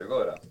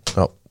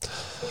Já.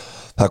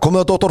 Það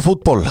komið að Dr.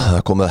 Fútból,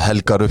 það komið að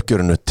helgar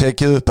uppgjörinu,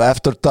 tekið upp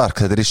After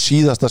Dark, þetta í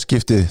síðasta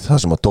skiptið,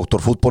 það sem að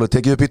Dr. Fútból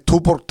tekið upp í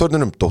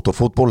Túborg-törninum. Dr.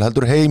 Fútból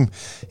heldur heim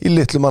í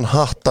litlu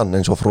Manhattan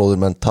eins og fróðir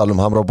menn tala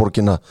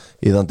Hamraborgina,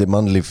 íðandi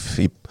mannlíf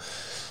í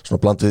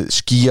svona bland við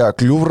skýja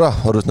gljúfra.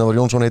 Hörðusnefar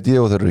Jónsson heiti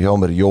ég og þeir eru hjá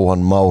mér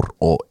Jóhann Már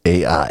og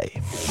AI.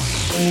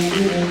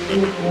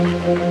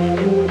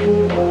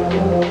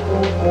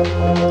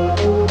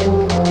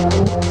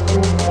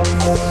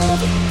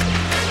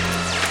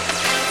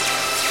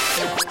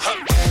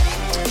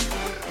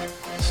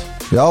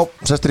 Já,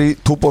 sestir í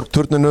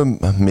Túborg-turninum,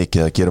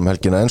 mikið að gera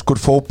helgina, enskur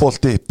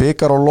fótbolti,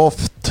 bikar á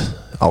loft,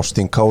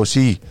 Ástin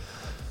KSÍ,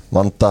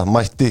 Vanda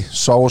mætti,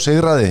 sá og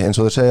sigraði, eins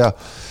og þeir segja.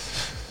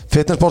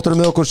 Fitnessportur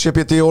með okkur,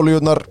 CBD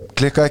olíurnar,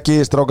 klikka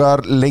ekki,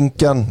 strákar,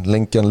 lengjan,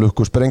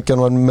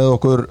 lukkusprengjan var með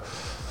okkur,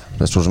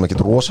 það svo sem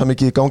ekki rosa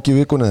mikið í gangi í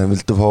vikunni, þeir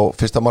vildu fá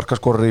fyrsta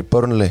markaskorari í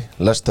Burnley,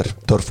 Leicester,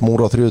 Turf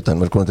Moor á þriðjudaginn,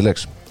 velkomin til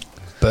leiks.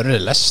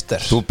 Burnley, Leicester.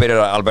 Þú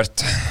byrjar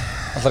Albert.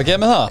 Ætlar að gefa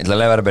mig það? Ég ætla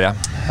að leyfa þér að byrja.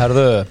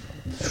 Herðu,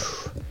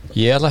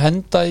 ég ætla að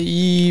henda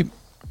í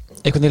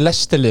einhvern í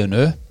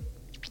Leicester-liðinu.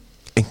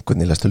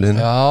 Einhvern í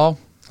Leicester-liðinu? Já.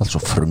 Það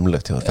svo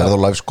frumlegt, það ferð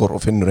á livescore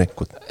og finnur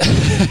einhvern.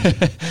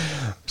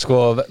 Sko,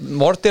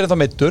 Morty þá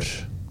meiddur.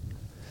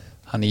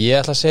 Þannig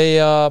ég ætla að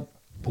segja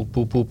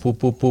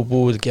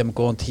vil gefa mig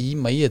góðan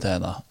tíma í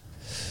þetta.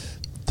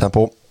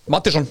 Tempo.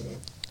 Mattisson.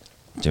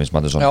 James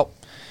Mattisson. Já.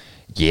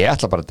 Ég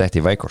ætla bara að detti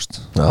í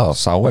Weghorst.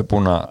 Sá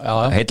búin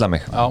að heilla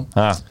mig. Já.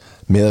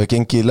 Með að við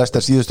gengi í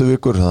Leicester síðustu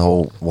vikur þá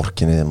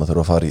vorkinni þeim að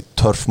þurfa að fara í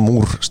Turf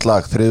Moor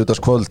slag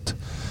þriðjudagskvöld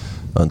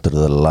Under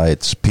the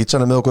Lights.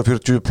 Pítsan með okkur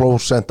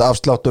 40%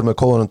 afsláttur með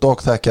kóðunum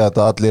DOG, þekkja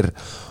þetta allir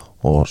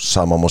og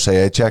sama má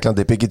segja í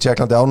Tjekklandi, Biggi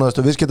Tjekklandi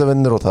ánægðastu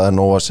viðskiptavinnir og það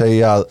nóg að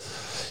segja að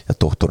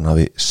doktorinn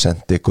hafi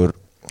sendt ykkur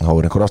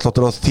einhver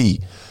afsláttur á því.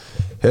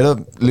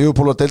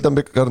 Liverpool og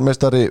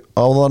deildarbikarmeistari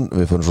áðan,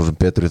 við fyrir svo sem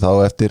betur í þá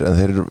eftir, en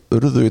þeir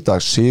urðu í dag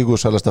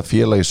sigursælasta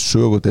félag í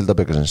sögu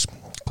deildarbikarsins.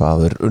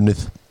 Hvað er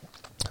unnið?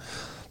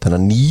 Þannig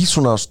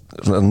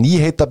að ný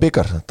heita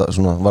bikar, þetta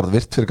svona varð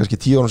virt fyrir kannski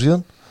 10 árum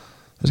síðan,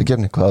 þessi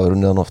kefni, hvað er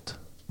unnið hann oft?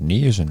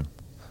 9 sinnum.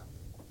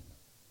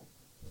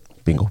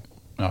 Bingo.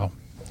 Já,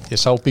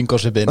 ég sá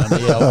bingo-svipin, en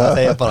ég ákvað að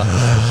segja bara.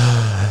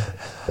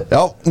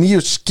 Já,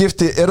 9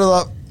 skipti eru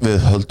það, við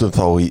höldum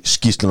þá í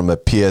skýslunum með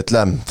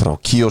PLM frá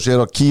Kio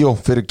Sera Kio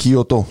fyrir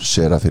Kyoto,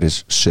 Sera fyrir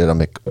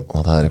Ceramic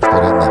og það er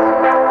einhver hérna.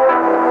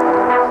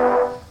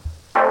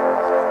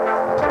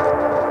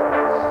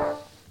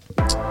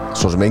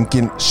 Svo sem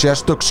engin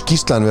sérstök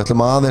skýrsla en við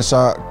ætlum aðeins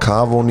að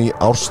kafa hún í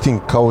ársþing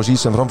KSÍ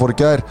sem framfór í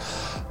gær.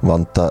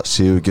 Vanda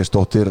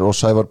Sigurgeirsdóttir og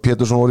Sævar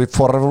Pétursson voru í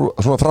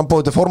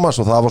frambóði til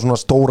formans og það var svona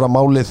stóra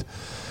málið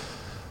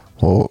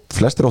og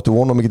flestir áttu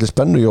vona mikið til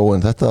spennu, Jó,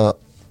 en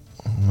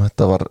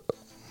þetta var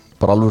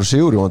bara alveg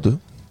sigur, Jóhandu.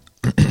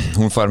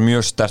 Hún fær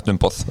mjög sterkt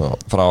umboð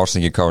frá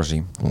ársþingi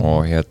KSÍ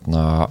og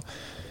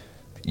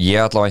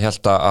ég allavega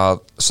held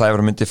að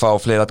Sævar myndi fá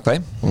fleiri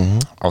atkvæði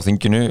á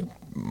þinginu,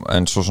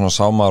 en svo svona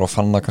sá maður og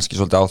fann það kannski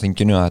svolítið á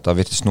þinginu að þetta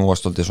virti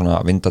snúast svolítið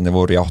svona vindandi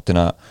voru í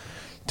áttina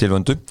til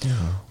Vöndu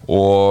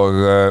og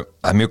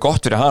það er mjög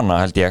gott fyrir hana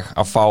held ég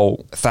að fá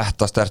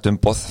þetta sterkt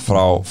umboð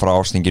frá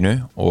ársþinginu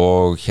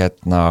og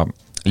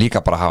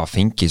líka bara hafa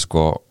fengið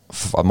sko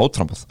að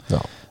mótframboð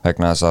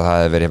vegna þess að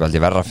það hefur verið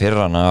veldig verra fyrir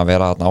hana að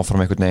vera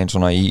áfram einhvern veginn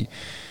svona í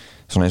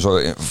svona eins og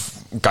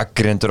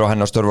gaggrindur og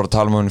hennar störf voru að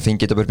tala hún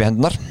fengið þetta upp í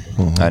hendunar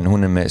en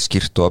hún er með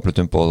skýrt og öflugt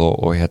umboð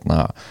og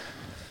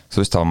þú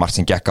veist, það var margt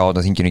sem gekk á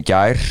þetta þinginu í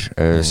gær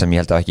sem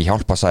ég held að ekki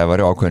hjálpa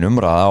Sævari ákveðin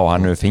umræða og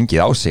hann hefur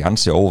fengið á sig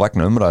hans er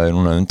óvægna umræðu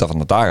núna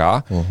undanfarna daga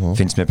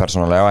finnst mér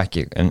persónulega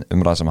ekki en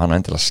umræða sem hann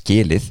endilega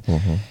skilið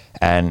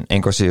en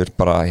einhver sigur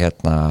bara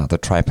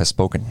the tribe has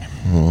spoken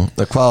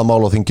Hvaða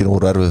mál á þinginu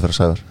voru erfið fyrir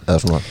Sævar?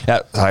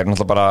 Já, það er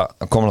náttúrulega bara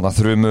komin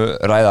þrumu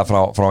ræða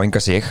frá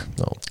Inga Sig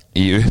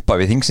í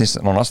upphafi þingsins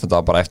nánast,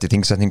 þetta var bara eftir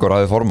þingsetningu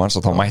ráðið formans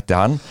og þá mætti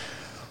hann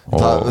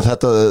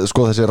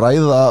þessi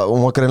ræða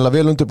hún var greinilega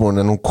vel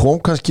undirbúin en hún kom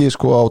kannski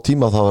á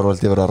tíma þá var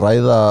veldi verið að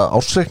ræða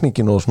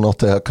ársreikningin og svona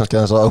átti kannski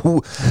aðeins að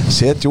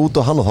setja út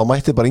á hann og þá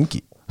mætti bara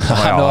Ingi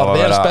hann var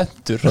vel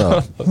spenntur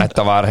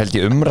þetta var held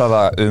ég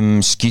umræða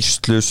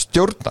skýrslu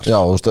stjórnar já,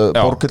 þú veist,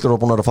 Borghildur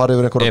var búin að fara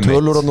yfir einhverja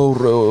tölur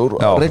úr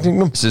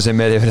reikningnum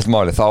sem er yfir eitt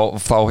máli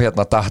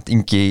þá datt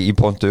Ingi í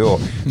pontu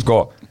og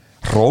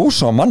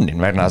rósa á mannin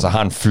vegna þess að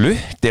hann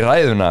flutti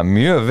ræðuna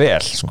mjög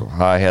vel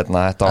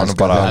þetta var nú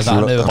bara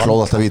hlóð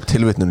alltaf í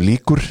tilvitnun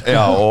líkur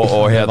já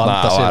og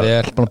vanda sér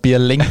vel búin að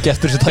býja lengi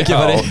eftir þessu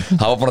tækifæri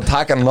hann var búin að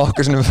taka hann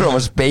nokkuð sem við frá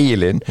með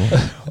speilin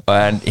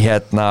en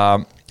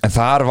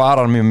þar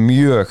var hann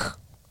mjög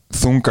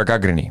þunga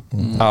gagnrýni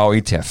á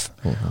ITF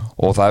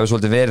og það hefur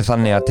svolítið verið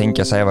þannig að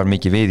tengja Sævar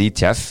mikið við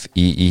ITF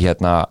í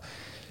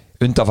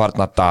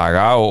undanfarna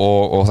daga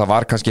og það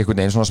var kannski einhvern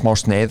veginn svona smá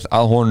sneið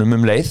að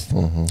honum leið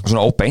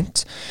svona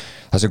óbeint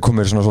það sem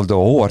komur svona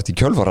svolítið óvart í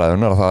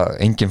kjölfarræðunar að það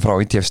enginn frá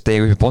ITF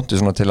steig upp í pontu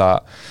svona til að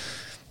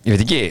ég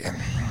veit ekki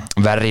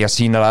verja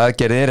sínar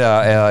aðgerðir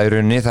eða í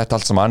rauninni þetta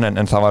allt saman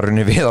en það var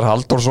rauninni Viðar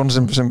Halldórsson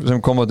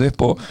sem kom átt upp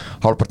og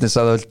hálfpartinn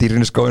sagði að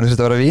dýrinu skóinu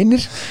þetta vera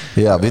vinir.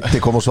 Já,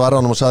 Vitti kom og svara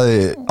honum og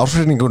sagði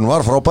ársreikningun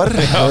var frábær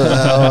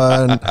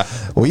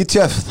og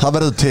ITF, það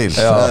verður til.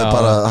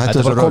 Bara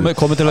hættu þessu rögg.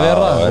 Komið til að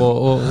vera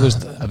og þú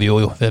veist, jú,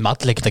 við hefum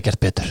allir ekkert að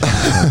gert betur.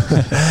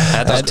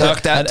 Þetta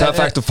er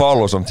tough act to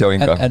follow som tjá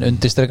Inga. En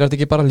undirstrekar þetta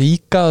ekki bara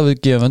líka að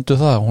við gefum vöndu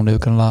það, hún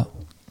hefur kannlega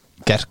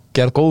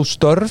gerð góð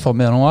störf á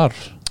meðan hún var.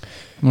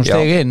 Hún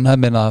steg inn,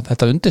 það meina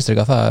þetta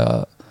undirstrika það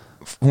að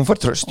hún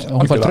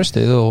fær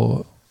tröstið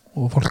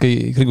og fólki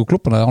í kringu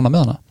klubbuna er ána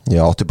með hana.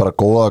 Já, átti bara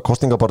góða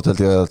kostningabartu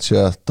held ég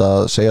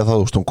að segja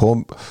það, hún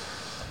kom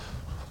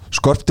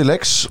skörp til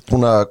leiks,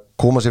 búin að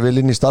koma sér vel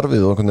inn í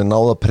starfið og einhvern veginn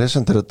náða að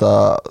presentera þetta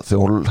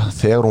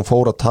þegar hún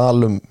fór að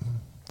tala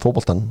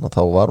fótboltan,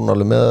 þá var hún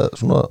alveg með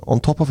svona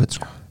on top of it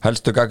sko.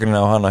 Helstu gagnrýni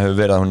á hana hefur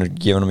verið að hún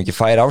gefið hún ekki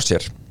færi á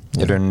sér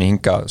í rauninni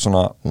hinga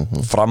svona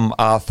fram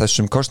að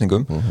þessum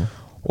kostningum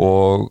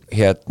og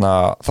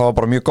það var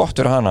bara mjög gott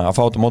fyrir hana að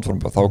fá þetta mótform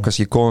þá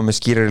kannski komið með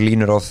skýrari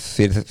línur á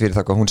fyrir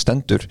það hvað hún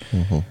stendur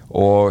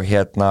og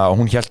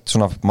hún hélt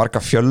svona marga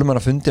fjölum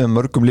að fundi með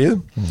mörgum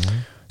liðum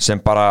sem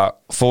bara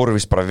fóru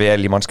vist bara vel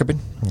í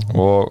mannskapin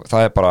og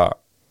það er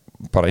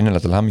bara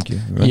innilega til hamingju.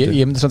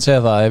 Ég myndi samt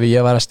segja það ef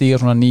ég væri að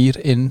stíga svona nýr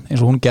inn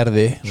eins og hún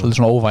gerði, svolítið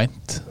svona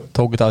óvænt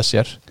tók þetta að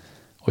sér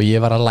og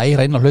ég var að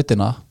læra inn á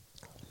hlutina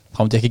þá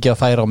myndi ég ekki gefa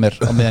færa á mér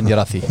á meðan ég er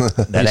að því.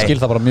 Ég skil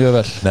það bara mjög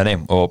vel.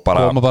 Og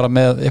koma bara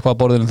með eitthvað að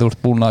borðinu þú ert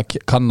búin að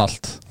kanna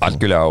allt.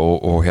 Algjörlega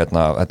og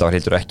þetta var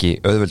heldur ekki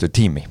auðveldur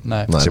tími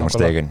sem hún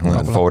stegin.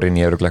 Hún fór inn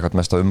í örugglega eitthvað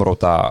mest að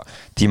umróta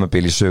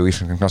tímabil í sögu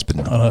íslensku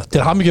knattspyrnu.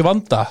 Til hamingju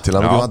Vanda.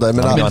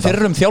 Minn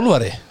fyrrum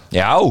þjálfari.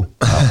 Já.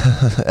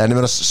 En ég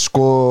meina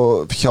sko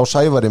hjá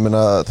Sævari, ég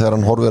meina þegar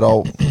hann horfir á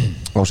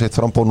sitt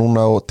frambóð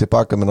núna og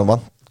tilbaka, ég meina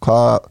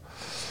hvar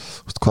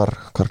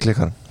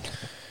klikkar hann?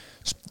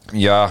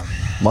 Já,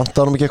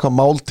 vantar hann ekki eitthvað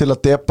mál til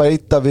að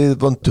debaita við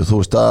Vöndu, þú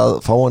veist, að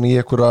fá hann í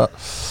einhverja,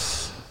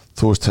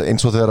 þú veist,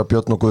 eins og þegar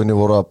Björn og Guðni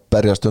voru að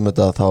berjast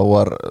þetta, þá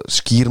var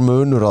skýr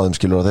munur á þeim,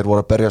 skilur, að þeir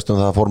voru að berjast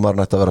það að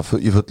formaðurinn ætti að vera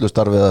í fullu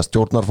starfi eða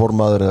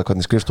stjórnarformaður eða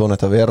hvernig skrifstofan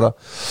ætti að vera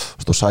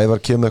og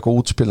Sævar kemur eitthvað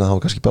útspil en það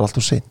var kannski bara allt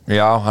og sein.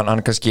 Já,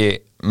 hann kannski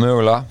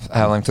mögulega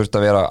hefði hann þurft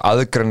að vera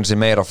aðgrenni sig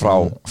meira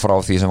frá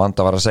því sem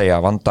Vanda var að segja.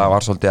 Vanda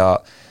var svolítið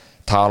að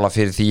tala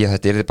fyrir því að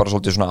þetta er bara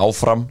svolítið svona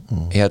áfram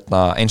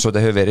eins og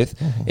þetta hefur verið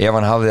ef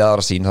hann hafði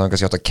aðra sín þá hann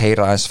kannski átt að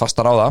keyra eins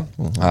fastar á það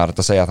er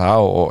þetta að segja það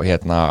og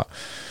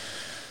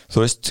þú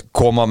veist,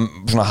 koma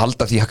svona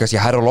halda því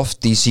kannski hærra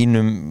loft í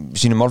sínum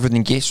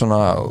málflutningi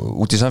svona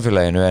út í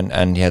samfélaginu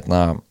en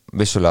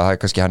vissulega það er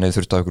kannski hann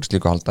hefur þurft á ykkur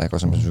slíku að halda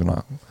eitthvað sem svona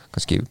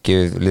kannski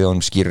gefið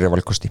liðunum skýrir eða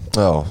valkosti.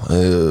 Já,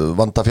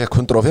 Vanda fekk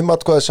 105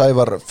 atkvæði,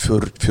 Sævar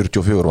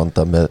 44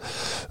 Vanda með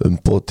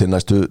umboð til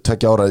næstu 2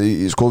 ára.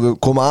 Sko við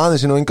koma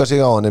aðeins inn og Inga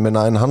sig á hann, ég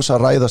meina en hans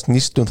að ræðast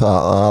nýst það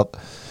að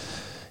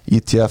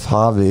ITF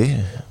hafi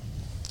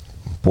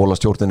bóla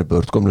stjórninni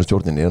burt, gömlu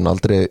stjórninni en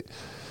aldrei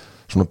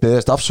svona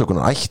beðist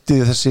afsökunar.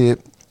 Ætti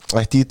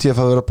ITF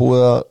að vera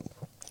búið að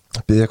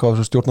beðja eitthvað af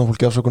þessu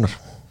stjórnarfólki afsökunar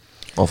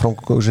á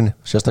framgöngu sinni,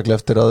 sérstaklega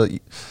eftir að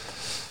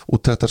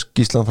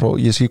úttektarskýrslan frá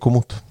ISI kom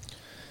út?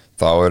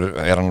 Þá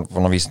er hann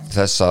von að vísa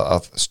þess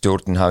að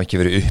stjórnin hafi ekki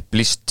verið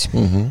upplýst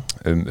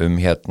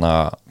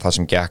það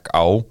sem gekk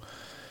á.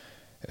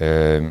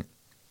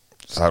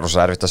 Það er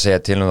rosa erfitt að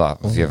segja til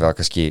það því að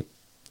kannski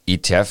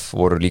ITF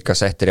voru líka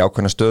settir í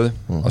ákveðna stöðu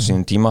á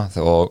sínum tíma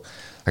og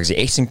það kannski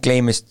eitt sem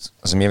gleymist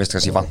sem ég veist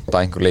kannski vanta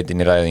einhver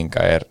leitin í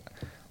ræðinga er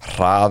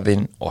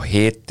hraðinn og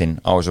hitin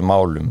á þessum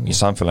málum í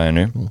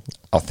samfélaginu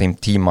á þeim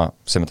tíma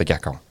sem þetta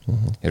gekk á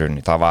í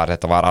rauninni.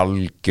 Þetta var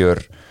algjör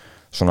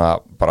svona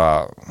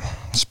bara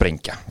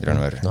sprengja í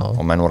raun og veru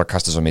og menn voru að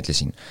kasta svo milli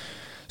sín.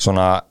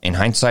 Svona in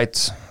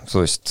hindsight,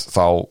 þú veist,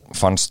 þá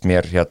fannst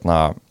mér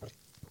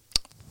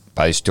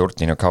bæði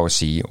stjórnin og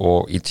KSI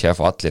og ITF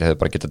og allir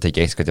hefðu bara getað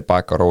tekið eitt skrið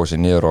tilbaka og róið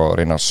sér niður og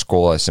reyna að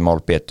skoða þessi mál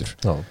betur.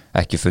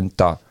 Ekki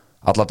funda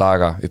alla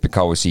daga upp í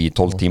KSI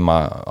 12 tíma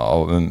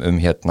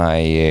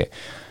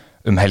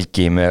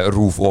helgi með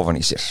rúf ofan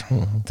í sér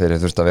þeir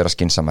þurft að vera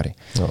skynsamari.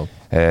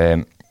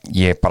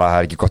 Ég bara, það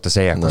er ekki gott að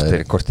segja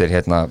hvort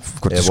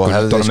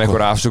skuldunum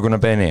einhverja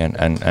afsökunarbeini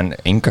en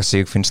Inga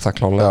sig finnst það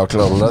klálega. Já,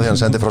 klálega, því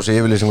hann sendi frá sig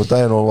yfirlýsingu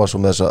daginn og var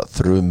svo með þessa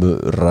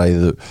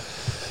þrumuræðu.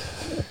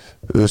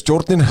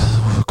 Stjórnin,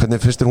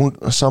 hvernig finnst þér hún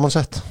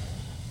samansett?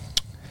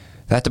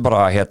 Þetta er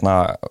bara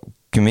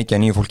mikið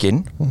að nýju fólki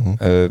inn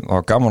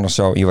og gaman að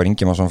sjá Ívar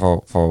Ingimarsson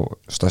fá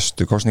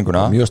stærstu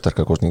kosninguna. Mjög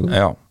sterka kosningu.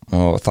 Já,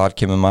 og þar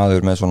kemur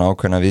maður með svona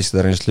ákveðna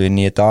viðskiptareynslu inn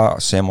í þetta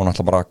sem hún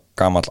alltaf bara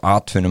gamall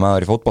atvinnu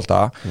maður í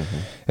fótbolta.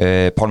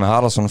 Pálmi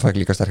Haraldsson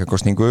fæk líka sterka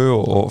kosningu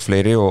og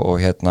fleiri og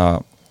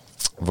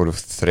voru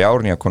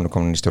 3 nýja konur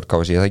komin í stjórn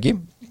KSI eða ekki,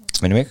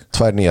 minnum mig?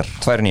 2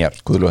 nýjar.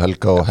 Guðlaug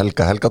Helga og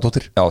Helga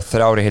Helgadóttir. Já,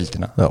 3 í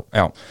heildina.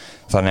 Já.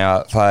 Þannig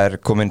að það er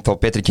komin þá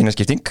betri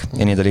kynjaskipting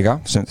inn í þetta líka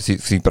sem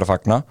því bara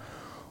fagna.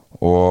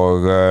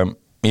 Og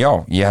já,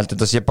 ég held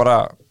þetta sé bara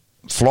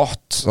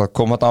flott að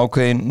koma þetta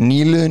ákveðin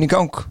nýliðun í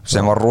gang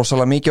sem var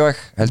rosalega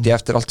mikilvæg held ég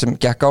eftir allt sem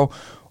gekk á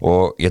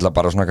og ég ætla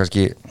bara svona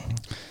kannski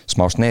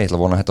smá sneið, ég ætla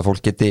að vona að þetta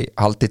fólk geti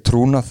haldið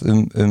trúnað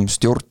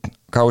stjórn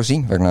KSÍ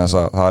vegna þess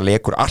að það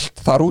lekur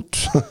allt þar út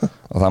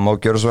og það má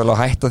gjöra svo vel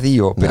að hætta því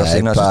og byrja að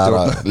sinna þessu stjórn.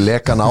 Nei, bara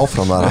lekan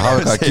áfram, það að hafa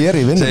eitthvað að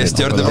gera í vinnunni.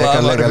 Stjórnum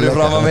fyrir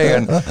fram að mig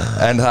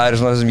en það er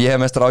svona sem ég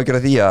hef mestar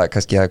ágjörð því að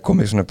kannski það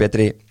komið svona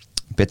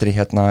betri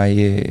hérna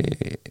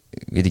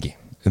veit ekki,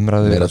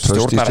 umræðu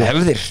stjórnar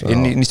hefðir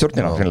inn í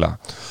stjórnina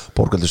hreinlega.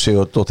 Borgaldur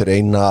Sigurðardóttir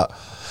eina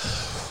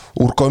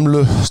úr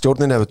gömlu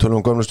stjórnina, ef við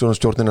tölum gömlu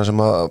stjórnina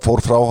sem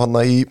fór frá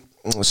hana í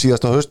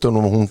síðasta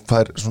haustunum og hún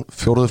fær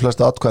fjórðu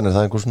flesta atkvæðinir,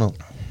 það einhver svona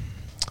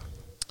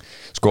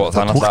sko,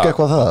 það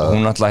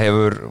hún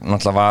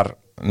náttúrulega var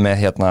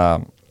með hérna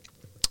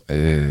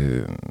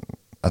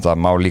þetta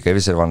má líka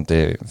yfir sér varandi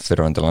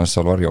fyrirverandi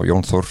landsþjálfari og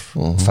Jón Þór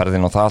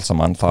ferðin og það allt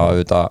saman, það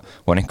auðvitað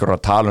var einhver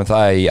að tala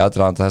það í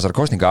aðdraganda þessara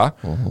kosninga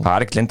það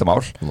er ekki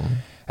leyndamál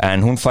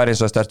en hún fær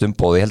eins og sterkt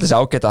umboð, ég held þessi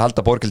ágætt að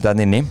halda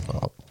borgildið inni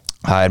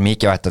það er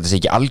mikið vægt að þetta sé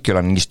ekki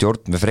algjörlega ný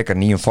stjórn með frekar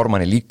nýjum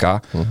formanni líka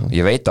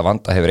ég veit að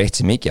Vanda hefur eitt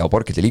sér mikið á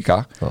borgildi líka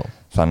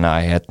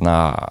þannig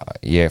að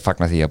ég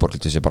fagna því að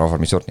borgildi sé bara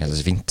áfram í stjórn, ég held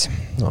þessi fínt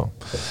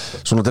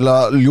Svona til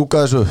að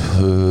ljúka þessu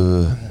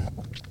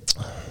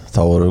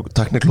þá voru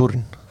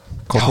tekniklúrin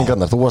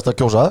kostningarnar, þú varst að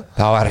kjósa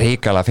það var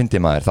ríkalega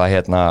fyndið maður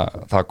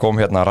það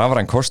kom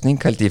rafræn kostning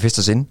held ég í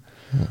fyrsta sinn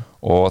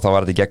og það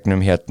var þetta í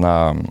gegnum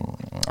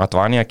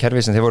Advania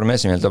kerfi sem þeir voru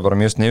með sem ég held að bara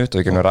mjög sniðut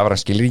og í gegnum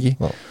rafræn skilríki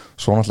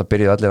svo náttúrulega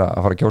byrjuði allir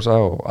að fara að kjósa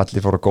og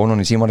allir fóru að góna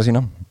í símana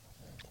sína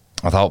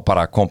og þá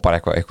bara kom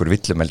eitthvað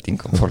villumelding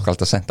og fólk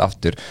alltaf sendt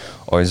aftur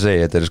og eins og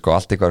þetta sko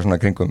allt eitthvað svona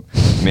kringum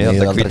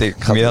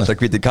miðaldra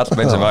hvíti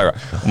kallmenn sem var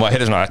og maður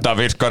heyrði svona, þetta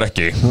virkar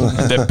ekki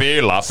þetta er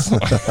bilað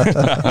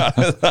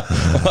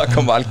það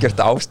kom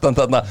algjört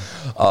ástand þarna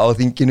á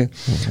þinginu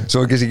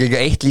svo ekki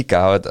eitt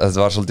líka, þetta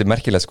var svolítið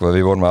merkilegt sko,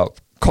 við vorum að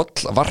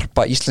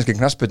kollvarpa íslenski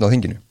knattspyrnu á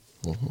þinginu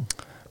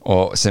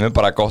og sem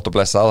bara gott og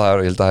blessað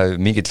ég held að það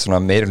hefur mikill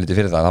svona meirihluti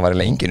fyrir það var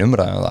eiginlega engin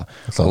umræð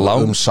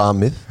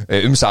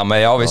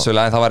samið, já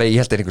vissulega en það var, ég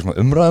held einhver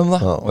svona umræð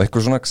það og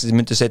einhver svona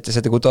myndi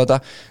setja út á þetta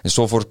en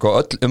svo fór sko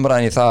öll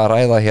umræðin í það að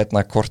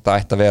ræða hvort það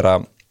ætti að vera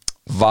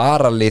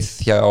varalið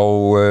hjá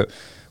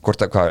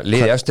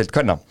liði efstild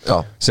kvenna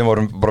sem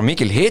voru bara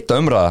mikil hita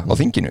umræða á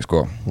þinginu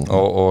sko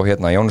og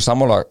Jónu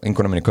sammála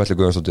einhvern minni Köllu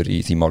Guðjónsdóttur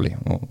í því máli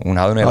og hún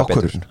hafði nú eiginlega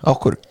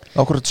betur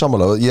Ákvörðu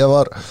sammála, ég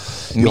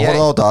horfði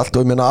á þetta allt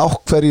og ég meina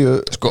ákverju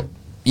sko,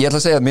 ég ætla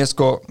að segja að mér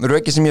sko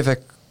röki sem ég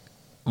fekk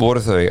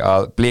voru þau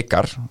að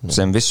Blikar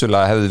sem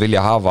vissulega hefðu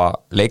vilja hafa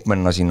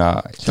leikmennina sína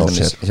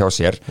hjá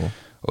sér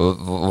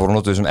og voru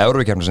notuð sem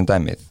Evrópukeppni sem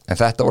dæmið en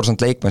þetta voru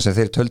samt leikmenn sem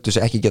þeir töldu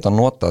sig ekki geta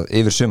notað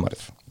yfir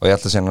sumarið og ég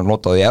ætla að segja að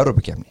nota það í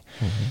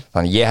Evrópukeppni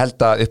þannig ég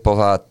held að upp á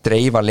það að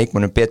dreifa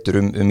leikmennum betur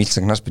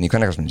íslensk knattspyrnu í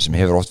kvennaknattspyrnu sem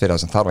hefur oft verið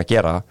það sem þarf að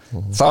gera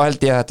þá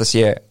held ég að þetta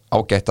sé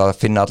ágætt að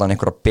finna allan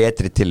einhverja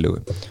betri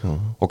tillögu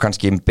og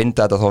kannski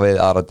binda þetta þó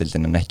við aðra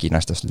deildina en ekki í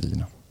næsta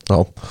deildina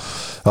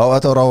Já,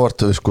 þetta var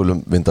ávart, við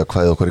skulum vinda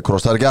kvæðið okkur í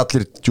kross, það er ekki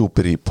allir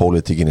djúpir í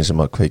pólitíkinni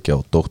sem að kveikja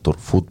á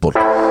doktorfútból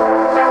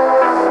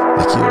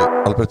Ekki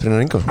Albert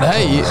Brynjar Ingarsson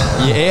Nei,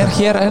 ég er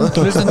hér enn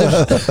hlustendur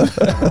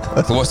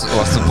Þú varst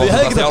Við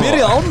hefði ekki að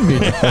byrja án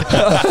mín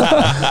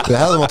Við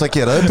hefðum átt að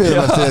gera það,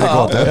 byrjum eftir þeirri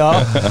kvota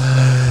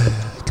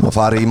Þú maður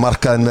fara í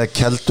markaðin með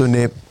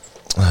keldunni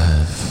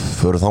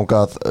Föru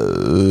þangað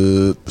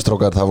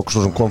strákar, það var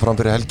svo sem kom fram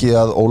fyrir helgi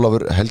að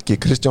Ólafur Helgi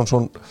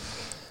Kristjánsson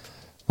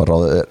var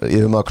ráðið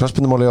yfir maður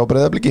knattspyrnumáli á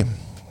Breiðabliki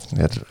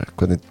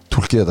Hvernig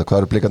túlkið þetta,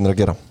 hvað eru blikarnir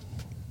að gera?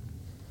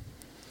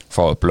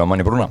 Fáðu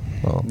blömann í brúna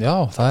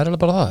Já, það er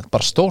alveg bara það,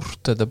 bara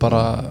stórt þetta er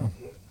bara,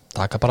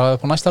 taka bara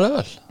upp á næsta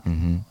level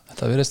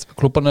þetta virðist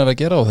klúbbarnir að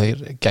gera og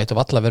þeir gætu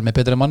valla að vera með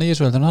betri manni í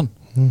þessu heldur en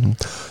hann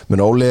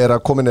Men Óli er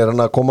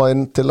hann að koma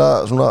inn til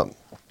að svona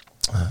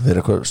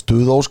vera eitthvað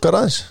stuð óskar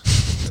aðeins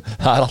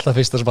Það er alltaf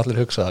fyrsta sem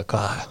allir hugsa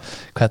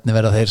hvernig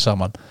verða þeir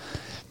saman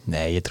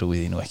Nei, ég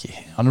trúi því nú ekki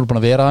Hann er búin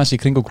að vera aðeins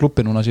í kringum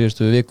klúbbin núna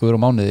síðustu vikur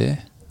og mánuði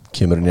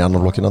Kemur inn í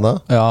annan blokkina það?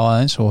 Já,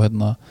 aðeins og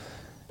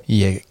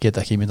ég get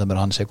ekki ímyndað mér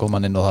að hann sé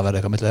koman inn og það verði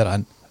eitthvað milli þeirra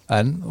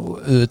en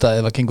auðvitað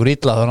ef það gengur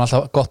illa þá er hann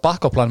alltaf gott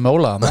bakkaplan með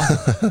Óla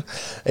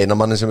Eina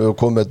manni sem hefur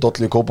komið með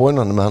Dolly í Kópóin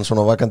hann er með hann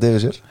svona vakandi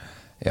yfir sér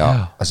Já,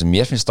 það sem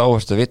mér finnst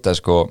áherslu að vita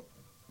sko,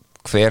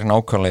 hver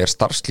nákvæmlega er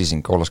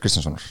starfslýsing Ólafs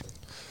Kristjánssonar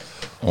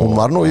Hún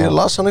var nú, ég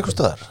las hann einhvers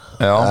staðar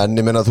en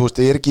ég meina, þú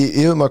veist, ég er ekki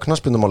yfir maður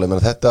knattspyrnumáli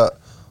menn þetta,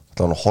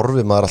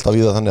 horfið maður alltaf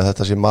í það þannig að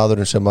þetta sé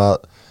maðurinn sem að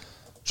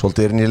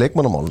svolítið er inn í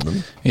leikmannamálunum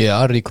Já,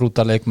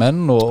 rekrúta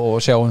leikmenn og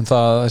sjá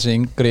það þessi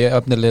yngri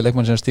efnilegi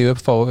leikmenn sem stíðu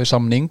upp fá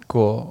samning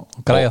og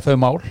græja þau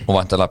mál og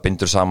vantilega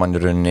bindur saman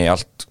í rauninni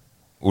allt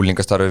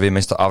úlingastarfið við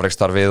minnst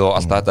afreksstarfið og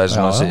allt þetta er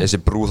svona þessi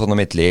brúð þarna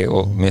á milli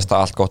og minnst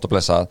allt gott og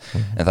blessað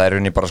en það er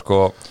rauninni bara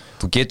sko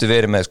þú getur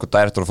verið með sko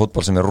direktor af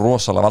fútból sem er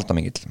rosalega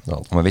valdamikill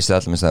og maður vissi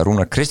allir minnst að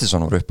Rúnar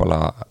Kristinsson var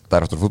uppalega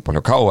direktor af fútból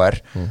hjá KR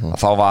að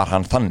þá var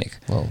hann þannig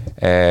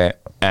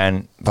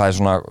en það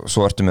svona,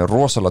 svo ertu með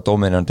rosalega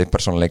dóminandi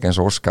persónuleika eins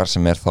og Óskar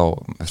sem þá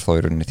í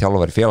rauninni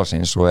þjálfari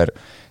félagsins og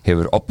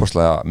hefur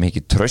opbúrslega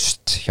mikið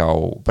traust hjá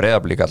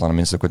Breiðablik allan að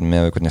minnst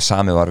með hvernig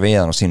samið var við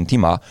hann á sínum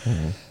tíma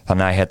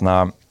þannig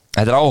að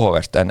þetta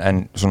áhugavert en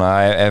svona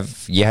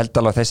ég held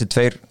alveg að þessi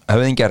tveir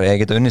höfðingjar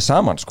geta unnið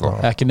saman sko.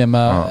 ekki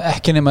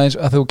nema eins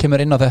að þú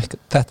kemur inn á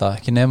þetta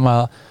ekki nema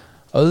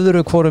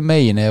öðru hvoru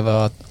megin ef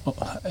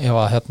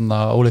að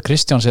Óli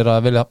Kristjáns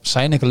að vilja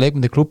sæna einhver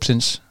leikmenn til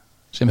klúbbsins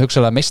sem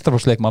hugsaðlega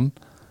meistarflokksleikmann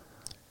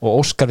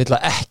og Óskar vill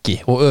það ekki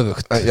og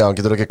öfugt Já, hann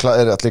getur ekki,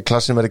 allir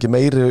klassin ekki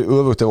meiri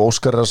öfugt ef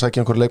Óskar að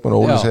sækja einhver leikmann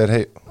og Óli segir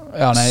hei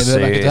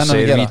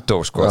segir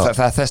Vító sko.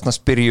 það þessna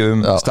spyrju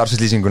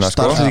starfslýsinguna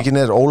sko.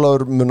 Starfslýsingin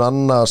Ólafur mun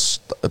annars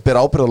ber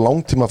ábyrgð á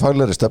langtíma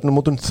faglegri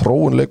stefnumótun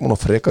þróun leikmann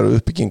og frekari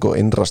uppbygging og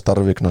innra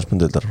starfi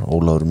knattspyrnudeildar.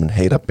 Ólafur mun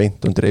heyra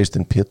beint undir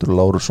Eystein Pétur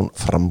Lárusson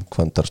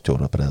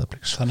framkvæmdarstjóra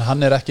Breiðabliks. Þannig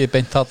hann ekki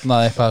beint þarna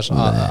eitthvað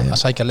að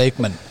sækja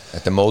leikmenn.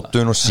 Þetta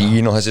mótun og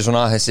sín og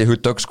þessi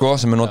hugtök sko,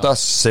 sem notað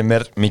sem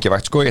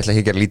mikilvægt sko, ég ætla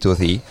ekki að gera lítið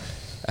úr því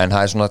en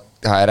það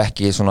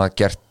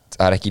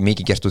er ekki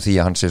mikið gert úr því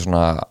að hann sé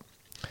svona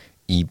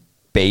í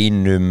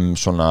beinum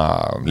svona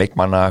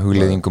leikmanna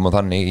hugleiðingum og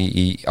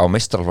þannig á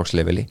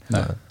meistaraflokksleveli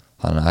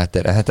þannig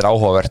að þetta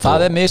áhugavert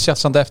það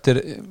misjætt samt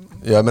eftir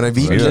Já, ég meina í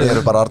Víkinni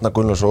eru bara Arnar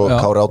Gunnlaugs og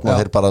Kári Ármann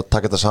þeir bara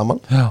taka þetta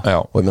saman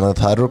og ég meina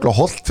það er örugglega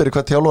hollt fyrir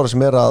hvert þjálfara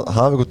sem að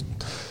hafa einhvern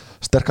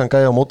sterkan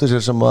gæja á móti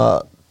sér sem að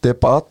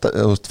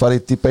fara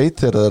í debate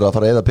þegar þeir eru að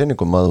fara að eyða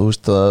peningum að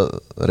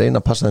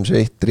reyna að passa þeim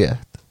sér eitt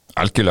rétt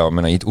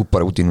algjörlega,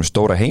 bara út í einum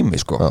stóra heimi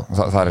sko.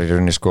 það er í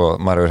rauninni sko,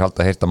 maður hefur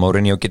haldið að heyrta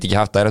Mourinho geti ekki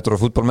haft dærektor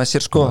á fútbol með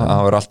sér sko,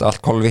 það hefur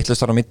allt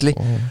kolvittlust þar á milli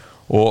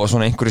og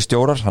svona einhverju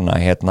stjórar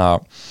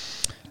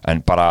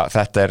en bara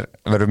þetta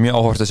verður mjög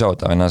áhugavert að sjá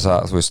þetta en þess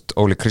að þú veist,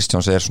 Óli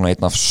Kristjáns svona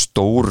einn af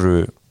stóru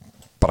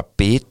bara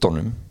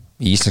bitunum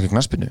í íslenski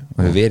knattspyrnu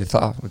og hefur verið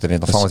það, þetta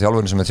einn af fáið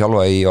þjálfurinn sem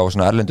þjálfa á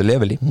svona erlendu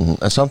leveli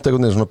En samt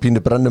einhvern veginn svona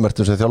pínu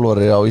brennumertum sem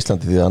þjálfari á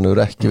Íslandi því að hann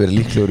hefur ekki verið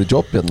líklegur í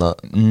jobb hérna.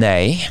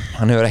 Nei,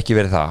 hann hefur ekki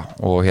verið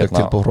það og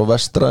tilbúið frá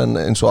vestra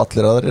en eins og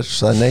allir aðrir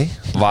sagði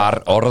nei var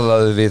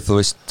orðaðu við, þú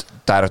veist,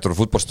 direktor og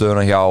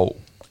fútbolstöðuna hjá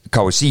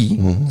KSÍ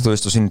þú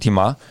veist, á sínum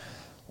tíma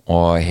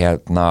og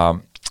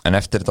en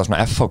eftir þetta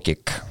svona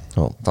FH-gig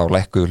þá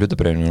lækkuðu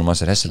hlutabréfinu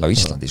Mads Hessel á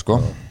Íslandi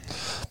sko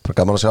bara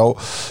gaman að sjá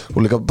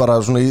og líka bara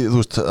svona þú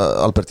veist,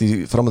 Albert í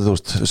framöðu þú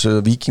veist, þessu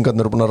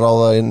Víkingarnir eru búin að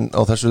ráða inn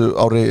á þessu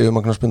ári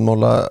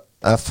yfirmagnarspindmála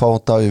FH,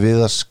 Davíð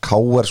Viðars,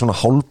 KR svona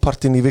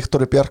hálfpartinn í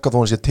Viktori Bjarka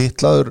þó hann sé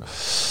titlaður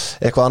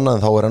eitthvað annað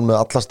en þá er hann með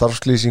alla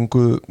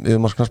starfslýsingu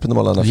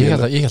yfirmagnarspindmála Ég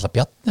held að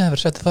Bjarni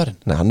hefur settið þar inn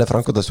Nei, hann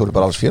framkvæmdastjóri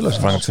bara alls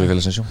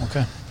félagsins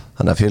okay.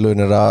 Þannig að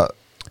félögin að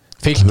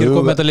Fylkir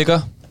kom með þetta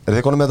líka Er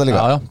þið konum með þetta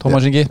líka? Já,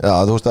 Tómas Ingi Já,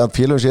 þú veist að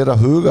félögin sé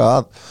að huga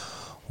að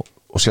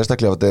og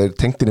sérstaklega að þetta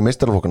tengd inn í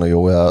meistaraflokkuna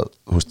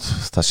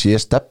það sé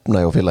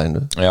stefna á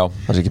félaginu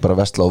það sé ekki bara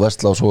vestla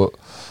og svo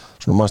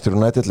svona Manchester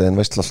United en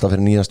vestla alltaf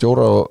fyrir nýjan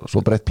stjóra og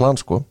svo breytt plan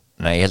sko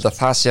Nei, ég held að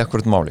það sé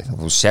akkurat máli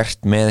þú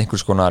sért með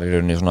einhvers konar í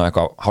rauninni svona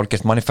eitthvað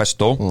hálfgert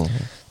manifesto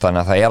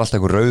þannig að það alltaf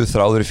einhver rauð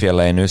þráður í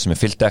félaginu sem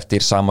fylgt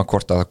eftir sama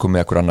hvort að það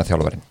komi einhver annar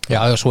þjálfarinn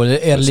Já, svo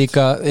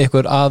líka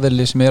einhver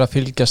aðili sem að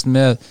fylgjast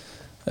með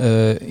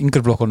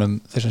yngri flokkunum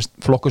þessum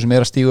flokku sem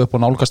að stíga upp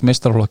og nálgast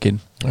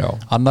meistaraflokkin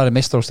annar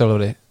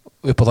meistaraflokksþjálfari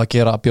upp á það að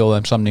gera að bjóða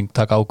þeim samning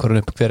taka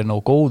ákvörðun upp hver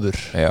nógu góður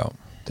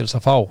til þess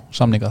að fá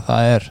samninga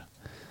það er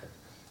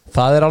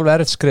alveg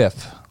erfitt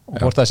skref og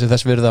hvort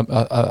þess verið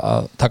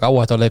að taka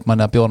áhættu á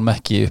leikmanni að bjóða hann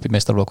ekki upp í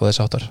meistaraflokk og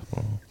þess áttar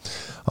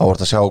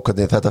Áhvert að sjá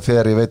hvernig þetta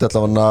fer ég veit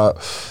allavega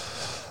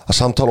að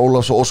samtal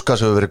Ólafs og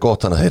Óskars hefur verið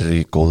gott þannig að þeir eru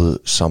í góðu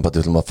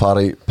sambandi við ætlum að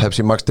fara í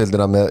Pepsi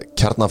Max-deildina með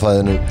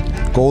kjarnafæðinu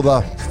góða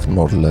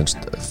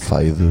norrlenskt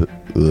fæðu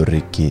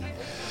öryggi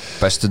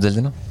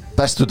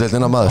Bestu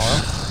deildina maður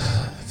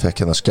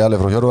Fekk hérna skjali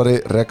frá Hjörvari,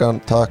 Regan,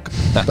 takk,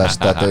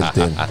 besta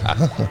deildin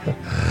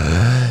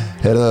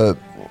Heyrðu,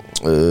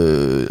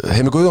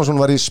 Heimi Guðjónsson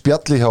var í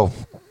spjalli hjá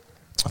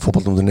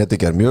fótbolti.net í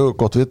gær, mjög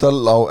gott viðtal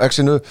á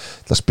X-inu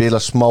til að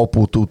spila smá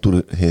bút út úr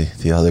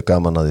því að hafði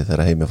gaman að því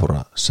þegar Heimi fór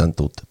að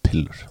senda út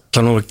pillur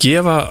Það nú að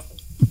gefa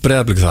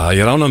Breiðablik það,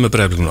 ég er ánægð með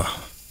Breiðablik núna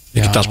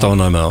ég get alltaf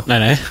ánægð með þá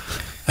Nei.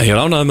 En ég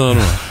er ánægð með það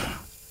núna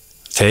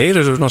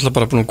þeir eru náttúrulega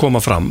bara búin að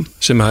koma fram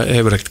sem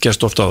hefur ekkert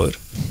gerst ofta áður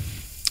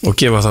og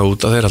gefa það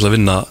út að þeir ætla að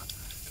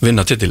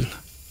vinna titil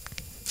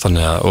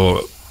þannig að og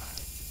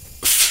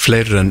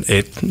fleiri en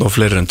einn og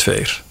fleiri en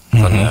tveir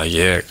þannig að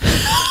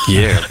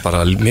ég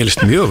bara mér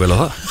líst mjög vel á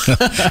það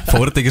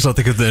Fór þetta ekki satt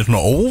eitthvað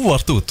svona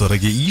óvart út var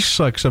ekki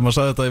Ísak sem að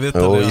sagði þetta í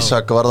viðtali og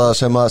Ísak var það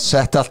sem að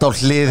setja allt á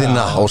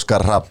hliðina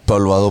Óskar Rapp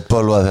bölvað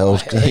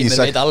Heimir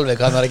veit alveg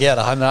hvað hann var að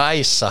gera hann er að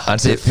æsa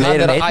hann sé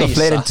fleiri en einn og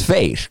fleiri en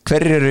tveir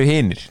hverjir eru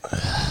hinir?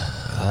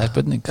 Það er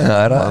spurning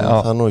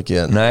það nú ekki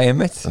en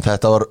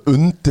þetta var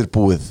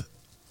undirbúið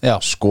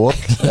skot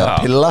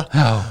pilla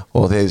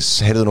og þeir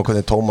heyrðu nú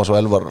hvernig Tómas og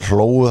Elvar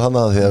hlóðu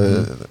hana því að við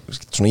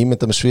svona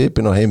ímynda með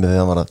svipin á Heimi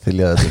þegar hann var að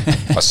þylja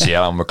þetta að sé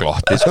hann með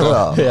glotti sko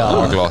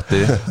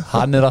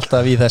hann er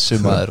alltaf í þessu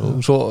maður og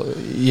svo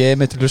ég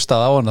mitt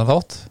hlustað á hann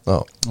þátt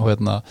og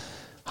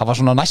það var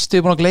svona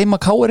næstu búin að gleyma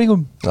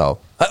káeringum Já,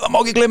 það má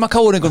ekki gleyma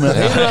káeringum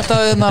þeir eru alltaf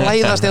að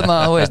læðast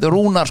þú veist,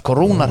 Rúnar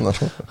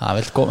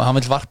hann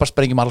vill varpa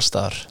sprengjum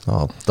allstaðar já,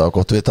 það var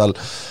gott viðtal.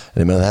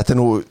 En ég meina þetta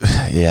nú,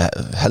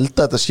 ég held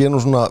að þetta sé nú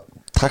svona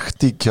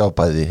taktík hjá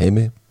bæði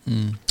Heimi,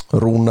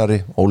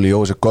 Rúnari, Óli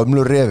Jó, þessi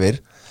gömlu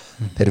refir,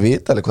 þeir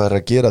vita alveg hvað þeir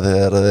að gera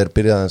þegar þeir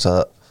byrja aðeins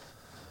að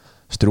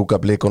strjúka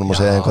blikunum og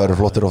segja hvað eru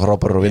flottir og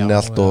frábærar og vinni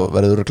allt og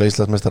verður örugglega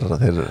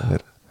Íslandsmeistarar.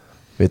 Þeir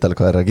vita alveg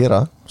hvað þeir að gera.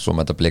 Svo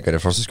með þetta blikar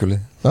í frostaskjúli.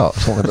 Já,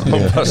 svo með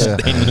þetta bara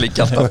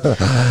steinlíkja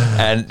alltaf.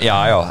 En já,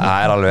 það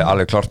er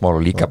alveg klart mál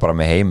og líka bara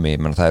með Heimi,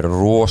 menn það eru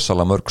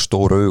rosalega mörg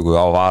stór augu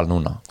á Val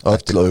núna.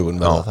 öll augun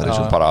með það. Það er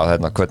svo bara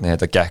hvernig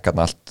þetta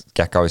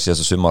gekk á í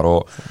síðasta sumar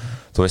og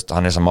þú veist,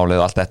 hann er sammálið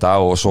allt þetta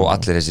og svo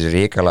allir þessi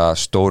ríkala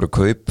stóru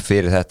kaup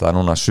fyrir þetta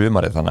núna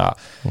sumarið, þannig að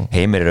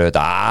Heimir eru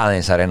auðvitað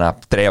aðeins að reyna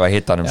að dreifa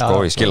hittanum sko,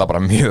 ég skila bara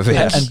mjög vel.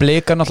 En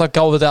Blikar náttúrulega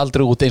gáðu þetta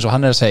aldrei út eins og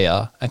hann er að segja,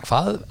 en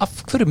af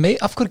hverju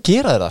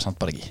gera þeir það samt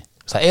bara ekki?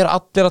 Það er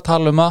allir að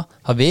tala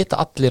það vita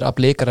allir að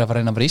Blikar er að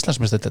fara að vera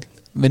Íslandsmeistari,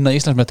 vinna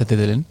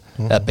Íslandsmeistaratitilinn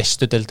eða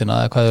bestu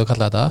deildina eða hvað þau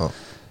kalla þetta.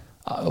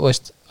 Þú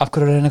veist, af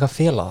hverju er eitthvað að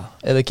fela það?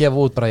 Eða gefa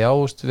út bara, já,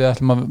 við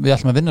ætlum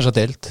að vinna þessa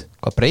deild,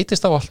 hvað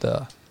breytist á allt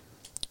eða?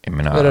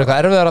 Það er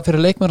eitthvað erfiðara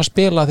fyrir leikmenn að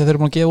spila því þeir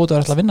eru búin að gefa út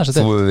og ætla að vinna þú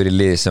hefur verið í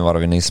liði sem var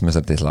að vinna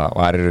Íslandsmeistaratitla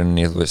og er í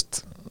rauninni, þú veist,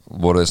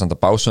 voru þið samt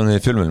að básunni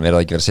í fjölmunum, er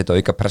það ekki verið að setja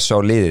auka pressu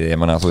á liðið, ég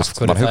menna, þú veist,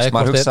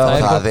 maður hugsa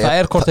það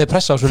er hvort þeir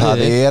pressa á svo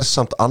liði. Það er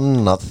samt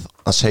annað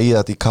að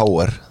segja þetta í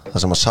KR, það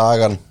sem að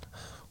sagan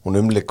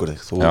hún umliggur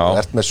þig, þú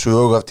ert með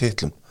sögu af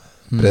titlum,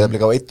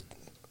 Breiðablik á einn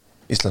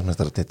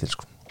Íslandsmeistaratitil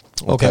sko.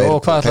 Ok, og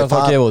hvað ætlaðu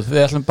að gefa út?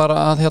 Við ætlum bara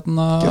að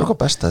gera okkur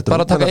besta,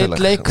 bara taka einn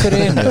leik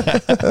fyrir einu.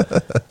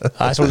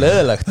 Það er svo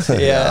leiðilegt.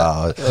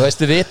 Þú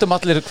veist, við vitum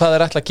allir hvað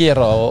þeir ætla að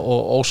gera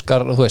og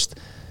Óskar, þú veist,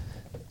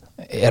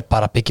 er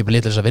bara að byggja upp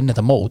litur þess að vinna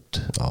þetta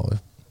mót.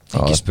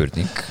 Ekki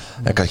spurning.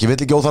 En kannski vill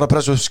ekki óþara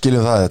pressu,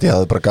 skiljum það. Ég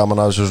hafði bara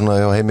gaman af þessu svona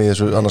hjá Heimi í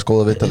þessu annars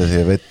góða viðtali því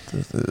ég veit,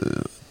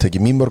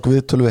 tekið mýmörg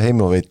viðtölu við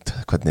Heimi og veit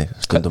hvernig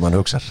stundum hann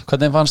hugsar.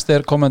 Hvernig fannst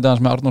þér komendið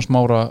hans með Arnór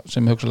Smára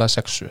sem hugsaði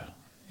 6?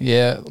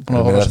 Er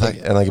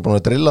það ekki búin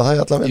að drilla það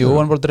í allan? Jú,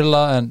 hann er búin að drilla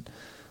en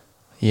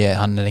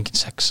hann er engin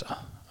 6.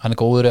 Hann er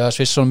góður að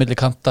svissa á milli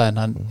kanta en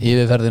hann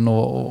yfirferðin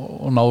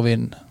og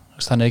návin,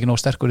 hann er ekki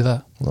nóg sterkur í